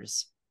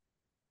 years.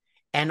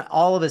 And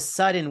all of a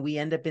sudden, we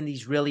end up in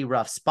these really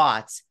rough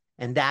spots.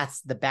 And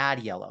that's the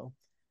bad yellow.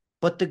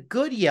 But the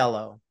good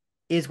yellow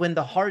is when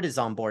the heart is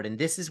on board. And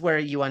this is where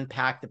you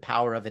unpack the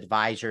power of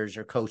advisors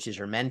or coaches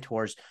or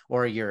mentors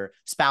or your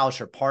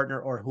spouse or partner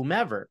or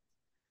whomever.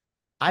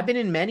 I've been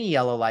in many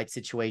yellow light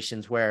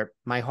situations where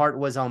my heart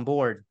was on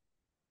board,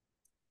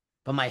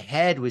 but my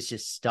head was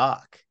just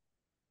stuck.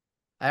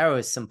 There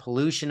was some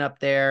pollution up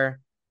there.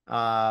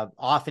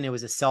 Often it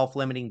was a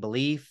self-limiting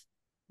belief.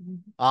 Mm-hmm.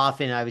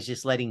 Often I was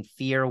just letting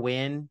fear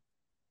win.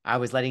 I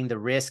was letting the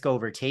risk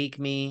overtake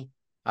me.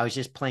 I was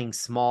just playing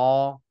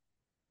small.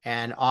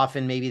 And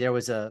often maybe there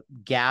was a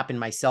gap in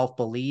my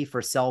self-belief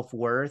or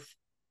self-worth.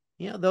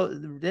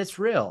 That's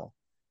real.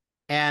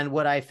 And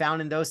what I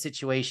found in those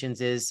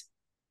situations is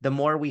the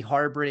more we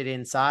harbor it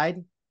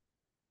inside,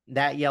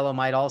 that yellow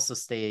might also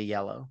stay a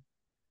yellow.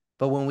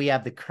 But when we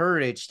have the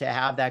courage to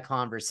have that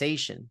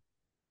conversation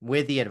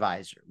with the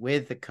advisor,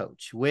 with the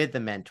coach, with the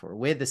mentor,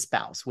 with the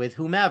spouse, with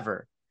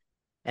whomever,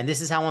 and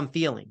this is how I'm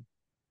feeling,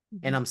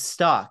 mm-hmm. and I'm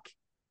stuck.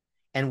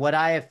 And what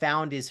I have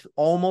found is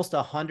almost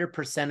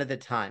 100% of the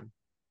time,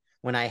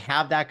 when I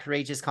have that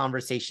courageous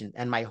conversation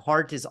and my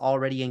heart is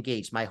already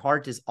engaged, my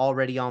heart is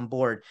already on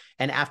board,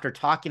 and after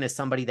talking to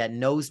somebody that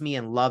knows me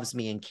and loves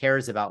me and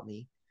cares about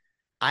me,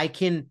 I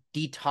can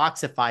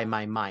detoxify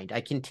my mind.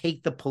 I can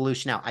take the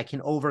pollution out. I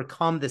can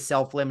overcome the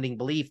self-limiting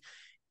belief.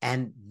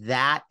 And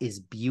that is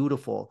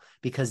beautiful,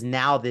 because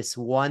now this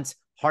once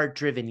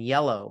heart-driven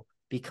yellow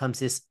becomes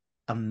this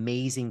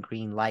amazing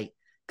green light,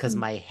 because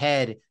my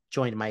head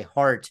joined my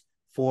heart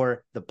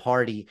for the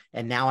party.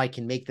 And now I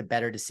can make the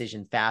better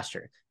decision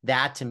faster.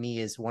 That to me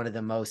is one of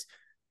the most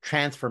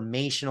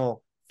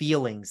transformational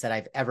feelings that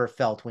I've ever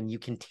felt, when you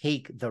can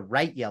take the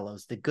right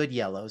yellows, the good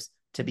yellows,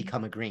 to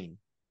become a green.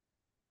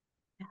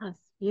 Yes,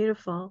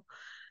 beautiful.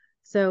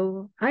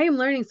 So I am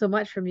learning so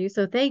much from you.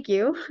 So thank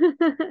you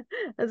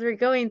as we're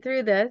going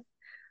through this.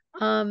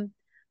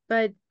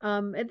 But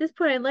at this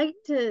point, I'd like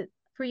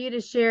for you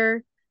to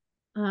share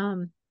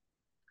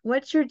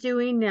what you're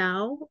doing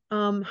now,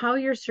 how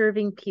you're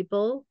serving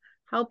people,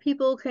 how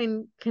people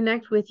can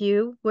connect with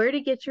you, where to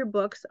get your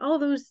books, all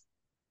those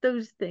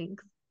things.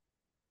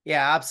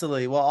 Yeah,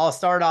 absolutely. Well, I'll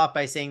start off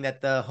by saying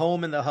that the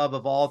home and the hub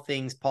of all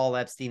things Paul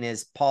Epstein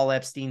is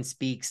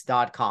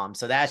paulepsteinspeaks.com.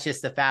 So that's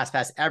just the fast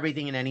pass.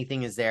 Everything and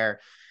anything is there.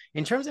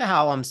 In terms of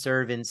how I'm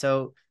serving,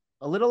 so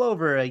a little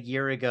over a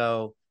year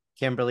ago,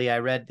 Kimberly, I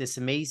read this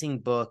amazing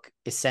book,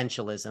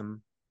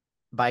 Essentialism,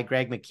 by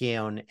Greg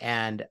McKeown.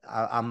 And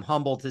I'm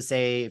humbled to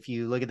say, if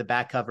you look at the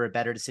back cover of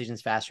Better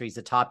Decisions Faster, he's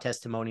the top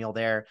testimonial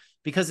there,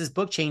 because this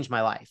book changed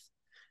my life.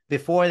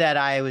 Before that,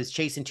 I was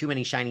chasing too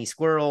many shiny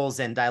squirrels,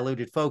 and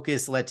diluted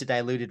focus led to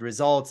diluted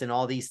results and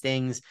all these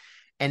things.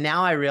 And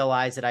now I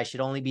realize that I should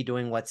only be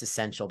doing what's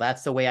essential.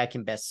 That's the way I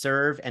can best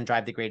serve and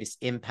drive the greatest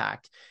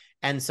impact.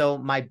 And so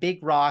my big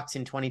rocks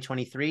in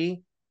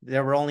 2023,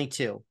 there were only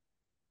two.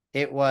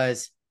 It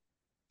was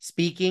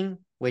speaking,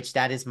 which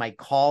that is my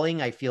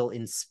calling. I feel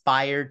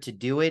inspired to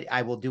do it.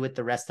 I will do it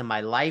the rest of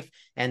my life.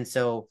 And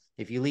so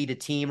if you lead a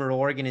team or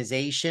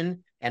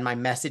organization, and my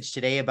message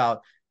today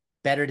about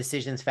better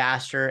decisions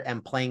faster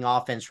and playing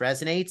offense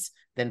resonates,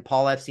 then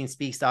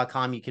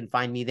paulepsteinspeaks.com, you can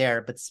find me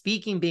there. But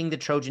speaking being the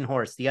Trojan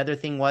horse, the other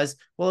thing was,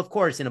 well, of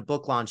course, in a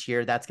book launch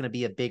year, that's going to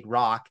be a big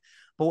rock.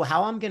 But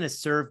how I'm going to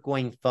serve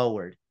going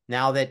forward,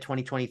 now that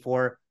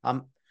 2024,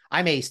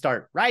 I may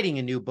start writing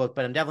a new book,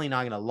 but I'm definitely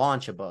not going to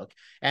launch a book.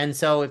 And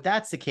so if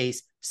that's the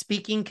case,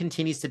 speaking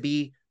continues to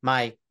be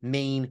my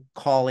main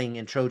calling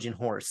and Trojan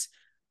horse.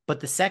 But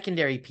the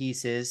secondary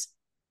piece is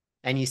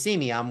And you see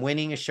me, I'm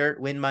winning a shirt,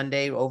 Win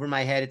Monday. Over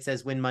my head, it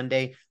says Win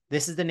Monday.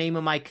 This is the name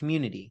of my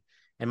community.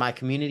 And my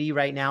community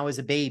right now is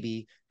a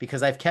baby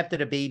because I've kept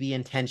it a baby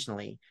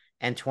intentionally.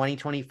 And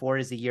 2024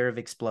 is the year of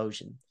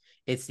explosion.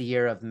 It's the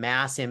year of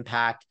mass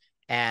impact.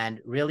 And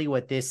really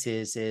what this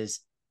is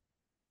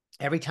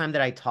every time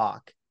that I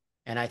talk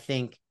and I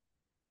think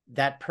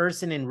that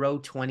person in row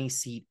 20,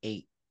 seat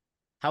 8,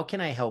 how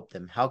can I help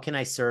them? How can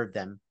I serve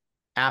them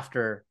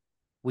after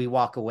we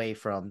walk away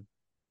from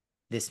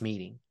this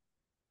meeting?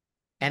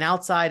 And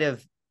outside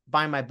of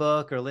buying my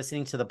book or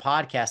listening to the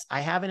podcast, I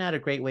haven't had a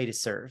great way to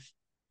serve.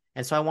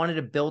 And so I wanted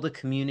to build a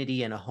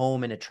community and a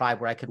home and a tribe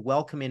where I could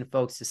welcome in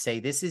folks to say,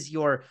 this is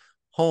your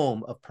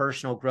home of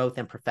personal growth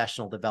and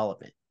professional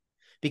development.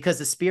 Because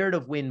the spirit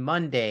of Win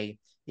Monday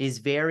is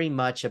very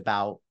much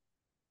about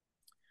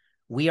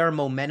we are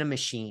momentum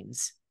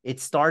machines.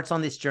 It starts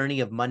on this journey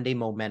of Monday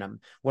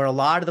momentum, where a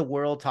lot of the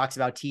world talks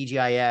about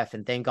TGIF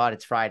and thank God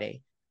it's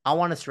Friday. I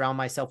want to surround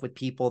myself with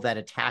people that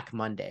attack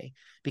Monday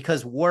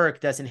because work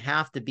doesn't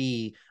have to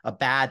be a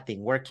bad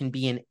thing. Work can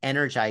be an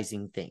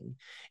energizing thing.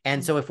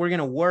 And so if we're going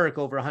to work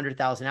over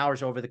 100,000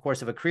 hours over the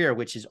course of a career,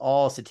 which is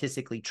all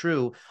statistically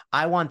true,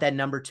 I want that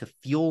number to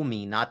fuel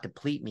me, not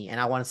deplete me. And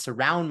I want to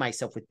surround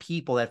myself with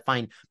people that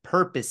find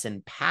purpose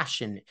and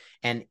passion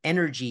and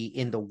energy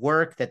in the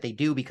work that they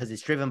do because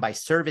it's driven by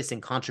service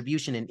and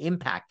contribution and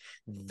impact.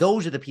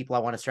 Those are the people I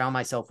want to surround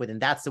myself with.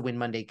 And that's the Win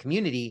Monday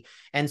community.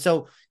 And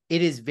so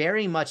it is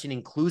very much an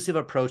inclusive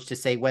approach to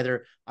say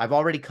whether I've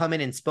already come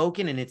in and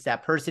spoken and it's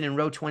that person in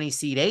row 20,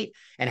 seat 8,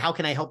 and how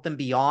can I help them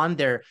beyond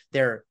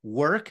their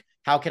work?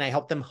 How can I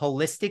help them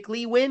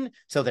holistically win?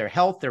 So their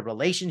health, their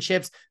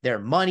relationships, their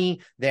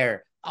money,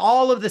 their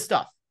all of the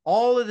stuff,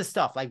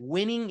 like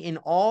winning in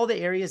all the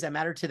areas that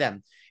matter to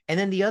them. And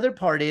then the other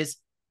part is,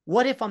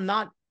 what if I'm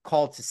not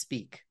called to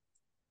speak?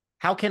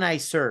 How can I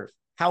serve?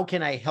 How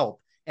can I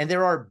help? And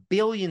there are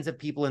billions of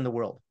people in the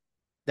world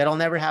that I'll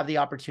never have the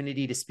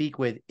opportunity to speak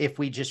with if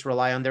we just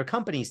rely on their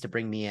companies to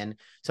bring me in.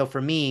 So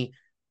for me,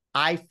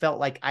 I felt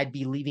like I'd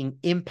be leaving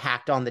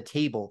impact on the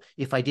table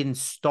if I didn't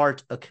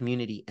start a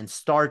community and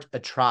start a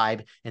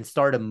tribe and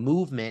start a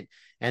movement.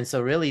 And so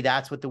really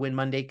that's what the Win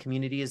Monday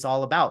community is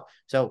all about.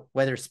 So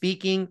whether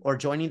speaking or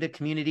joining the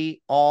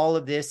community, all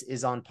of this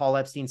is on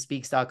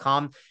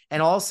paulepsteinspeaks.com.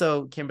 And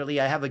also,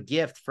 Kimberly, I have a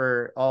gift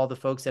for all the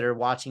folks that are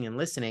watching and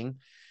listening.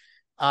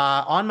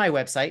 On my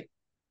website,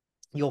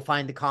 you'll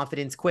find the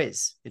confidence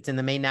quiz. It's in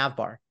the main nav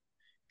bar.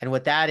 And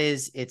what that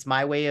is, it's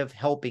my way of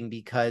helping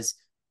because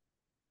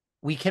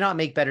we cannot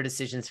make better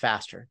decisions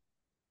faster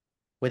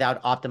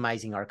without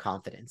optimizing our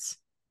confidence.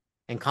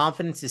 And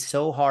confidence is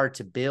so hard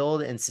to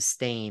build and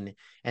sustain.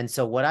 And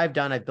so what I've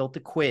done, I've built a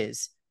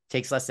quiz, it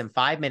takes less than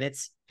 5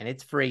 minutes and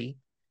it's free.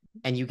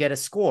 And you get a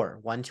score,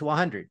 1 to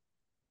 100.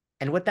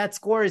 And what that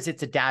score is,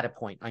 it's a data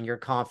point on your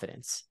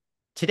confidence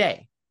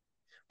today.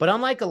 But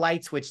unlike a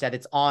light switch that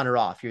it's on or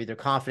off, you're either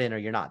confident or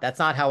you're not. That's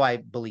not how I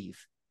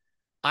believe.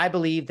 I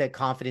believe that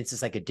confidence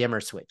is like a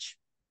dimmer switch.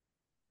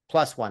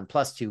 +1,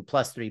 +2,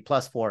 +3,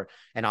 +4.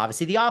 And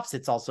obviously the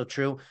opposite's also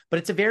true, but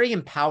it's a very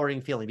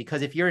empowering feeling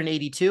because if you're an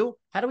 82,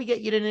 how do we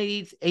get you to an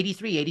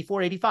 83,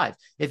 84, 85?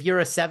 If you're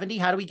a 70,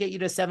 how do we get you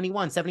to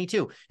 71,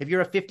 72? If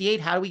you're a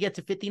 58, how do we get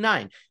to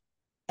 59?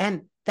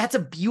 And that's a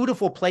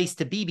beautiful place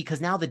to be because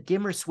now the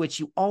dimmer switch,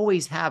 you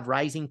always have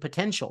rising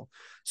potential.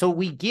 So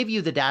we give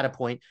you the data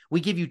point. We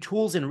give you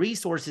tools and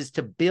resources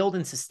to build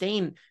and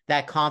sustain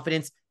that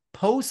confidence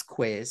post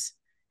quiz.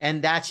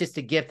 And that's just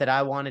a gift that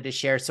I wanted to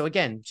share. So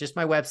again, just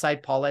my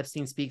website,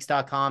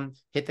 paulepsteinspeaks.com,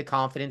 hit the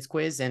confidence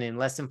quiz. And in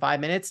less than 5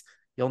 minutes,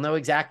 you'll know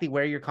exactly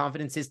where your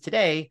confidence is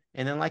today.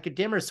 And then like a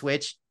dimmer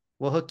switch,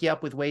 we'll hook you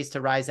up with ways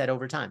to rise that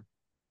over time.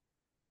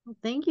 Well,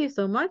 thank you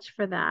so much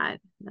for that.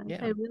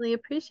 Yeah. I really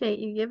appreciate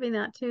you giving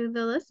that to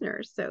the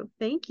listeners. So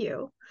thank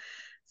you.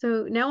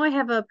 So now I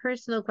have a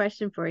personal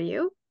question for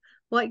you.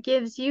 What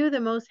gives you the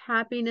most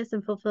happiness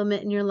and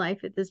fulfillment in your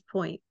life at this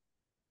point?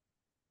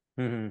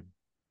 Mm-hmm.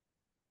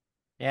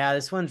 Yeah,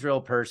 this one's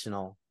real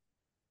personal.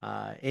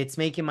 It's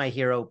making my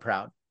hero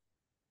proud.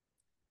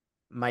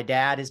 My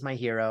dad is my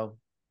hero,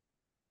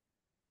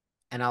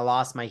 and I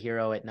lost my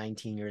hero at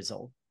 19 years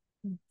old.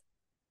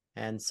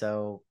 And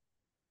so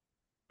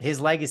his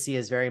legacy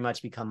has very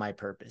much become my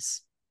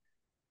purpose.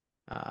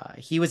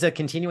 He was a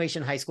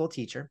continuation high school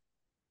teacher.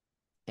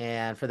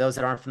 And for those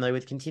that aren't familiar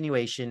with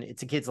continuation,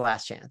 it's a kid's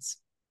last chance.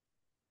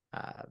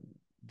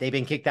 They've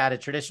been kicked out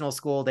of traditional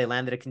school. They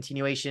landed a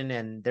continuation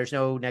and there's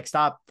no next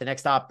stop. The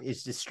next stop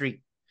is the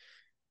street.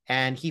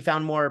 And he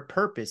found more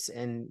purpose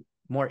and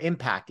more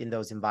impact in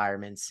those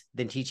environments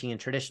than teaching in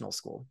traditional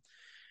school.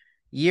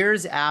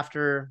 Years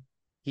after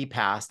he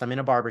passed, I'm in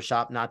a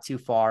barbershop not too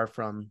far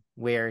from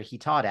where he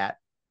taught at.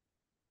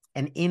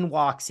 And in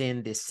walks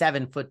in this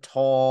 7-foot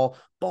tall,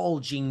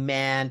 bulging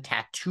man,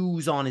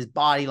 tattoos on his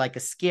body, like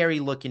a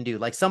scary looking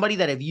dude, like somebody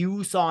that if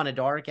you saw in a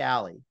dark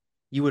alley,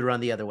 you would run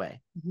the other way.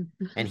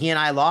 And he and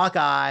I lock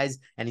eyes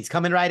and he's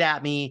coming right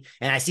at me.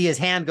 And I see his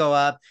hand go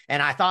up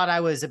and I thought I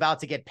was about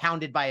to get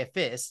pounded by a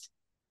fist.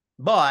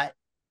 But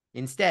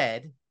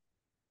instead,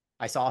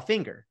 I saw a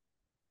finger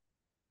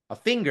a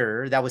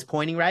finger that was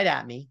pointing right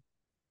at me.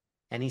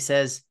 And he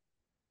says,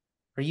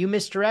 "Are you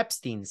Mr.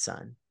 Epstein's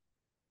son?"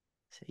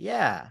 I said,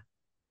 "Yeah."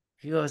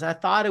 He goes, "I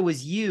thought it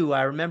was you.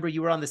 I remember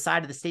you were on the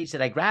side of the stage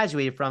that I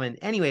graduated from. And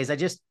anyways, I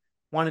just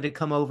wanted to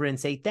come over and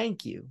say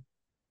thank you.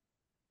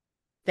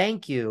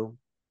 Thank you,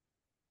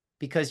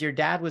 because your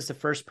dad was the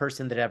first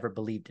person that ever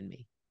believed in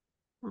me.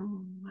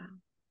 Oh, wow.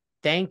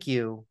 Thank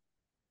you,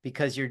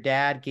 because your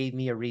dad gave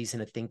me a reason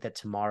to think that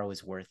tomorrow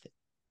is worth it."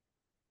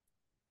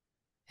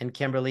 And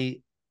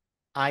Kimberly,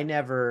 I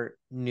never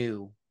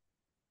knew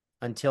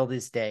until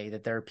this day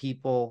that there are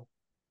people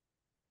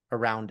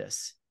around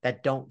us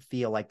that don't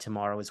feel like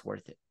tomorrow is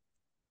worth it.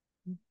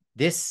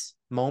 This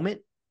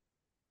moment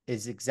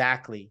is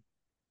exactly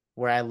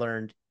where I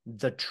learned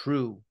the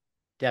true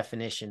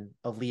definition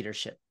of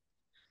leadership.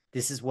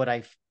 This is what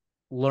I've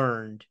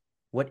learned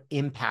what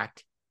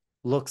impact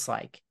looks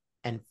like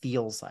and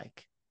feels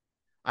like.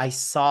 I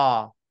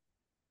saw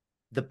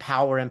the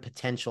power and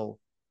potential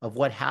of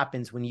what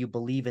happens when you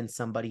believe in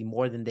somebody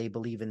more than they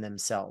believe in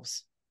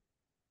themselves.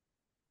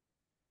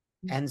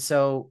 And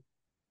so,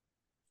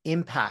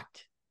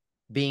 impact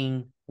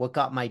being what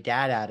got my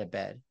dad out of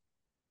bed.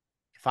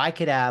 If I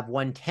could have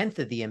 1/10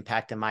 of the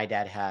impact that my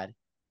dad had,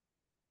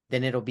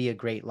 then it'll be a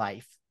great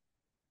life.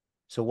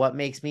 So, what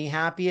makes me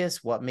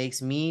happiest? What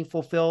makes me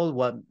fulfilled?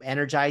 What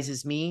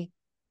energizes me?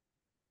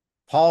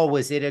 Paul,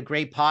 was it a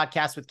great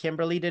podcast with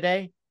Kimberly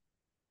today?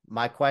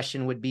 My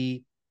question would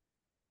be,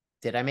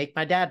 did I make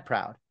my dad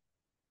proud?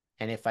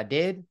 And if I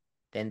did,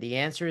 then the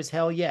answer is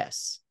hell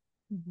yes.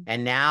 Mm-hmm.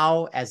 And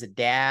now, as a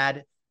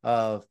dad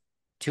of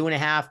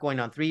 2.5 going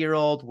on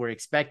 3-year-old, we're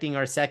expecting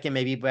our second.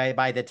 Maybe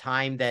by the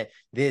time that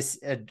this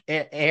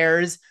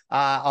airs,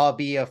 I'll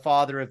be a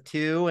father of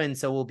 2, and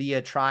so we'll be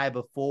a tribe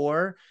of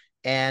 4.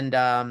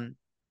 And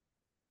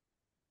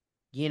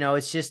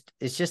it's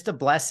just a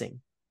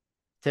blessing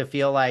to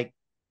feel like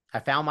I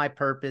found my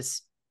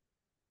purpose.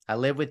 I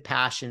live with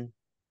passion.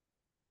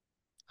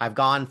 I've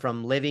gone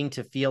from living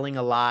to feeling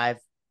alive.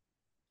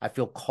 I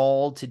feel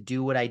called to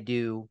do what I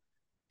do.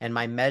 And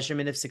my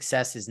measurement of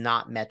success is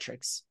not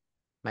metrics.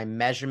 My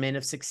measurement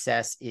of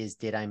success is,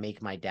 did I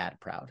make my dad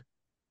proud?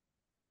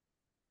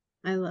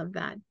 I love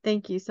that.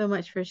 Thank you so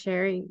much for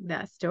sharing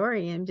that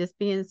story and just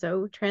being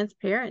so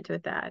transparent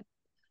with that.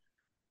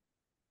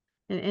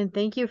 And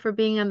thank you for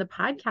being on the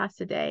podcast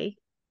today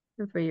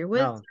and for your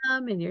wisdom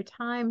and your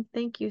time.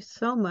 Thank you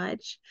so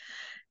much.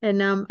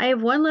 And I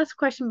have one last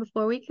question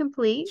before we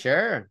complete.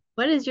 Sure.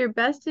 What is your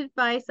best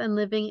advice on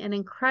living an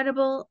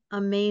incredible,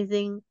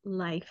 amazing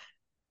life?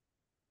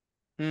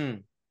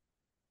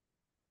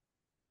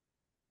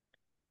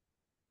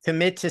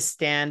 Commit to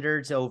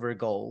standards over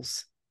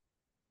goals.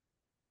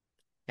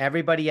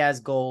 Everybody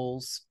has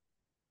goals.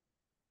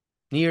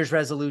 New Year's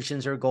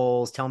resolutions or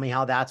goals. Tell me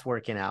how that's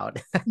working out.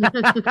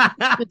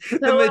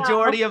 The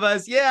majority of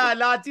us,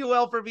 not too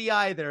well for me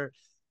either.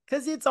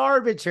 Because it's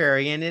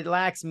arbitrary and it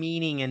lacks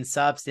meaning and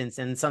substance.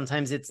 And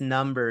sometimes it's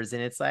numbers.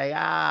 And it's like,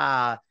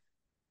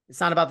 it's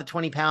not about the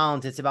 20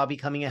 pounds. It's about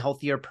becoming a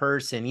healthier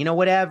person,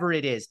 whatever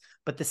it is.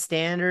 But the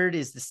standard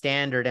is the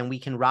standard, and we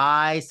can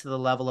rise to the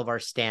level of our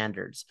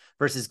standards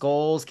versus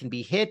goals can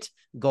be hit,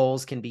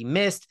 goals can be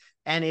missed,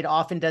 and it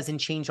often doesn't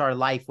change our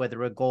life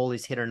whether a goal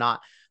is hit or not.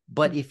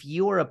 But if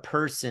you're a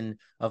person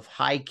of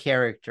high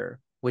character,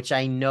 which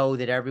I know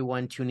that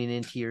everyone tuning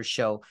into your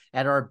show,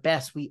 at our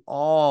best, we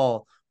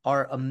all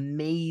are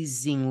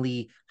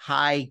amazingly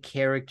high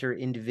character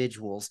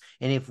individuals.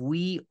 And if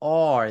we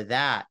are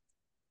that,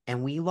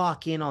 and we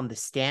lock in on the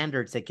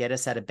standards that get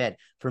us out of bed,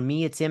 for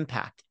me, it's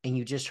impact. And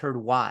you just heard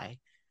why.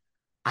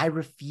 I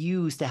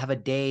refuse to have a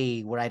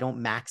day where I don't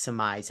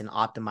maximize and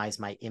optimize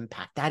my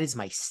impact. That is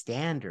my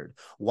standard.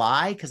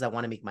 Why? Because I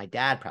want to make my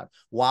dad proud.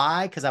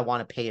 Why? Because I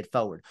want to pay it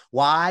forward.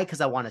 Why? Because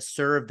I want to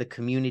serve the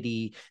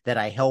community that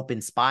I help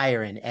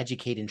inspire and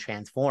educate and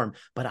transform.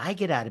 But I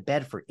get out of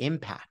bed for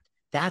impact.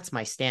 That's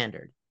my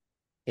standard.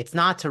 It's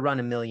not to run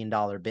 $1 million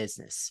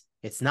business.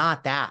 It's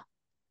not that.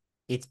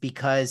 It's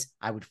because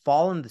I would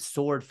fall on the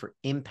sword for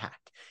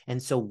impact. And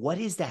so what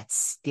is that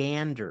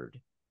standard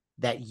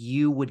that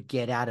you would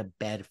get out of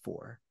bed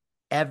for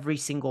every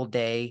single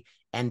day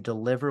and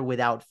deliver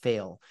without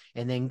fail?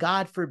 And then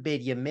God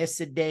forbid you miss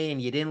a day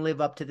and you didn't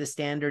live up to the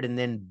standard, and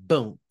then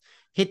boom,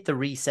 hit the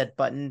reset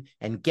button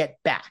and get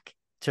back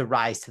to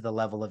rise to the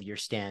level of your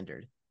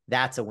standard.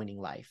 That's a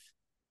winning life.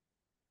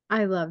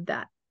 I love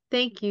that.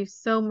 Thank you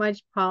so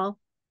much, Paul.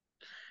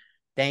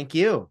 Thank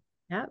you.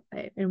 Yep.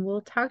 And we'll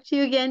talk to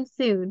you again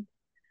soon.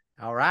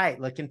 All right.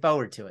 Looking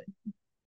forward to it.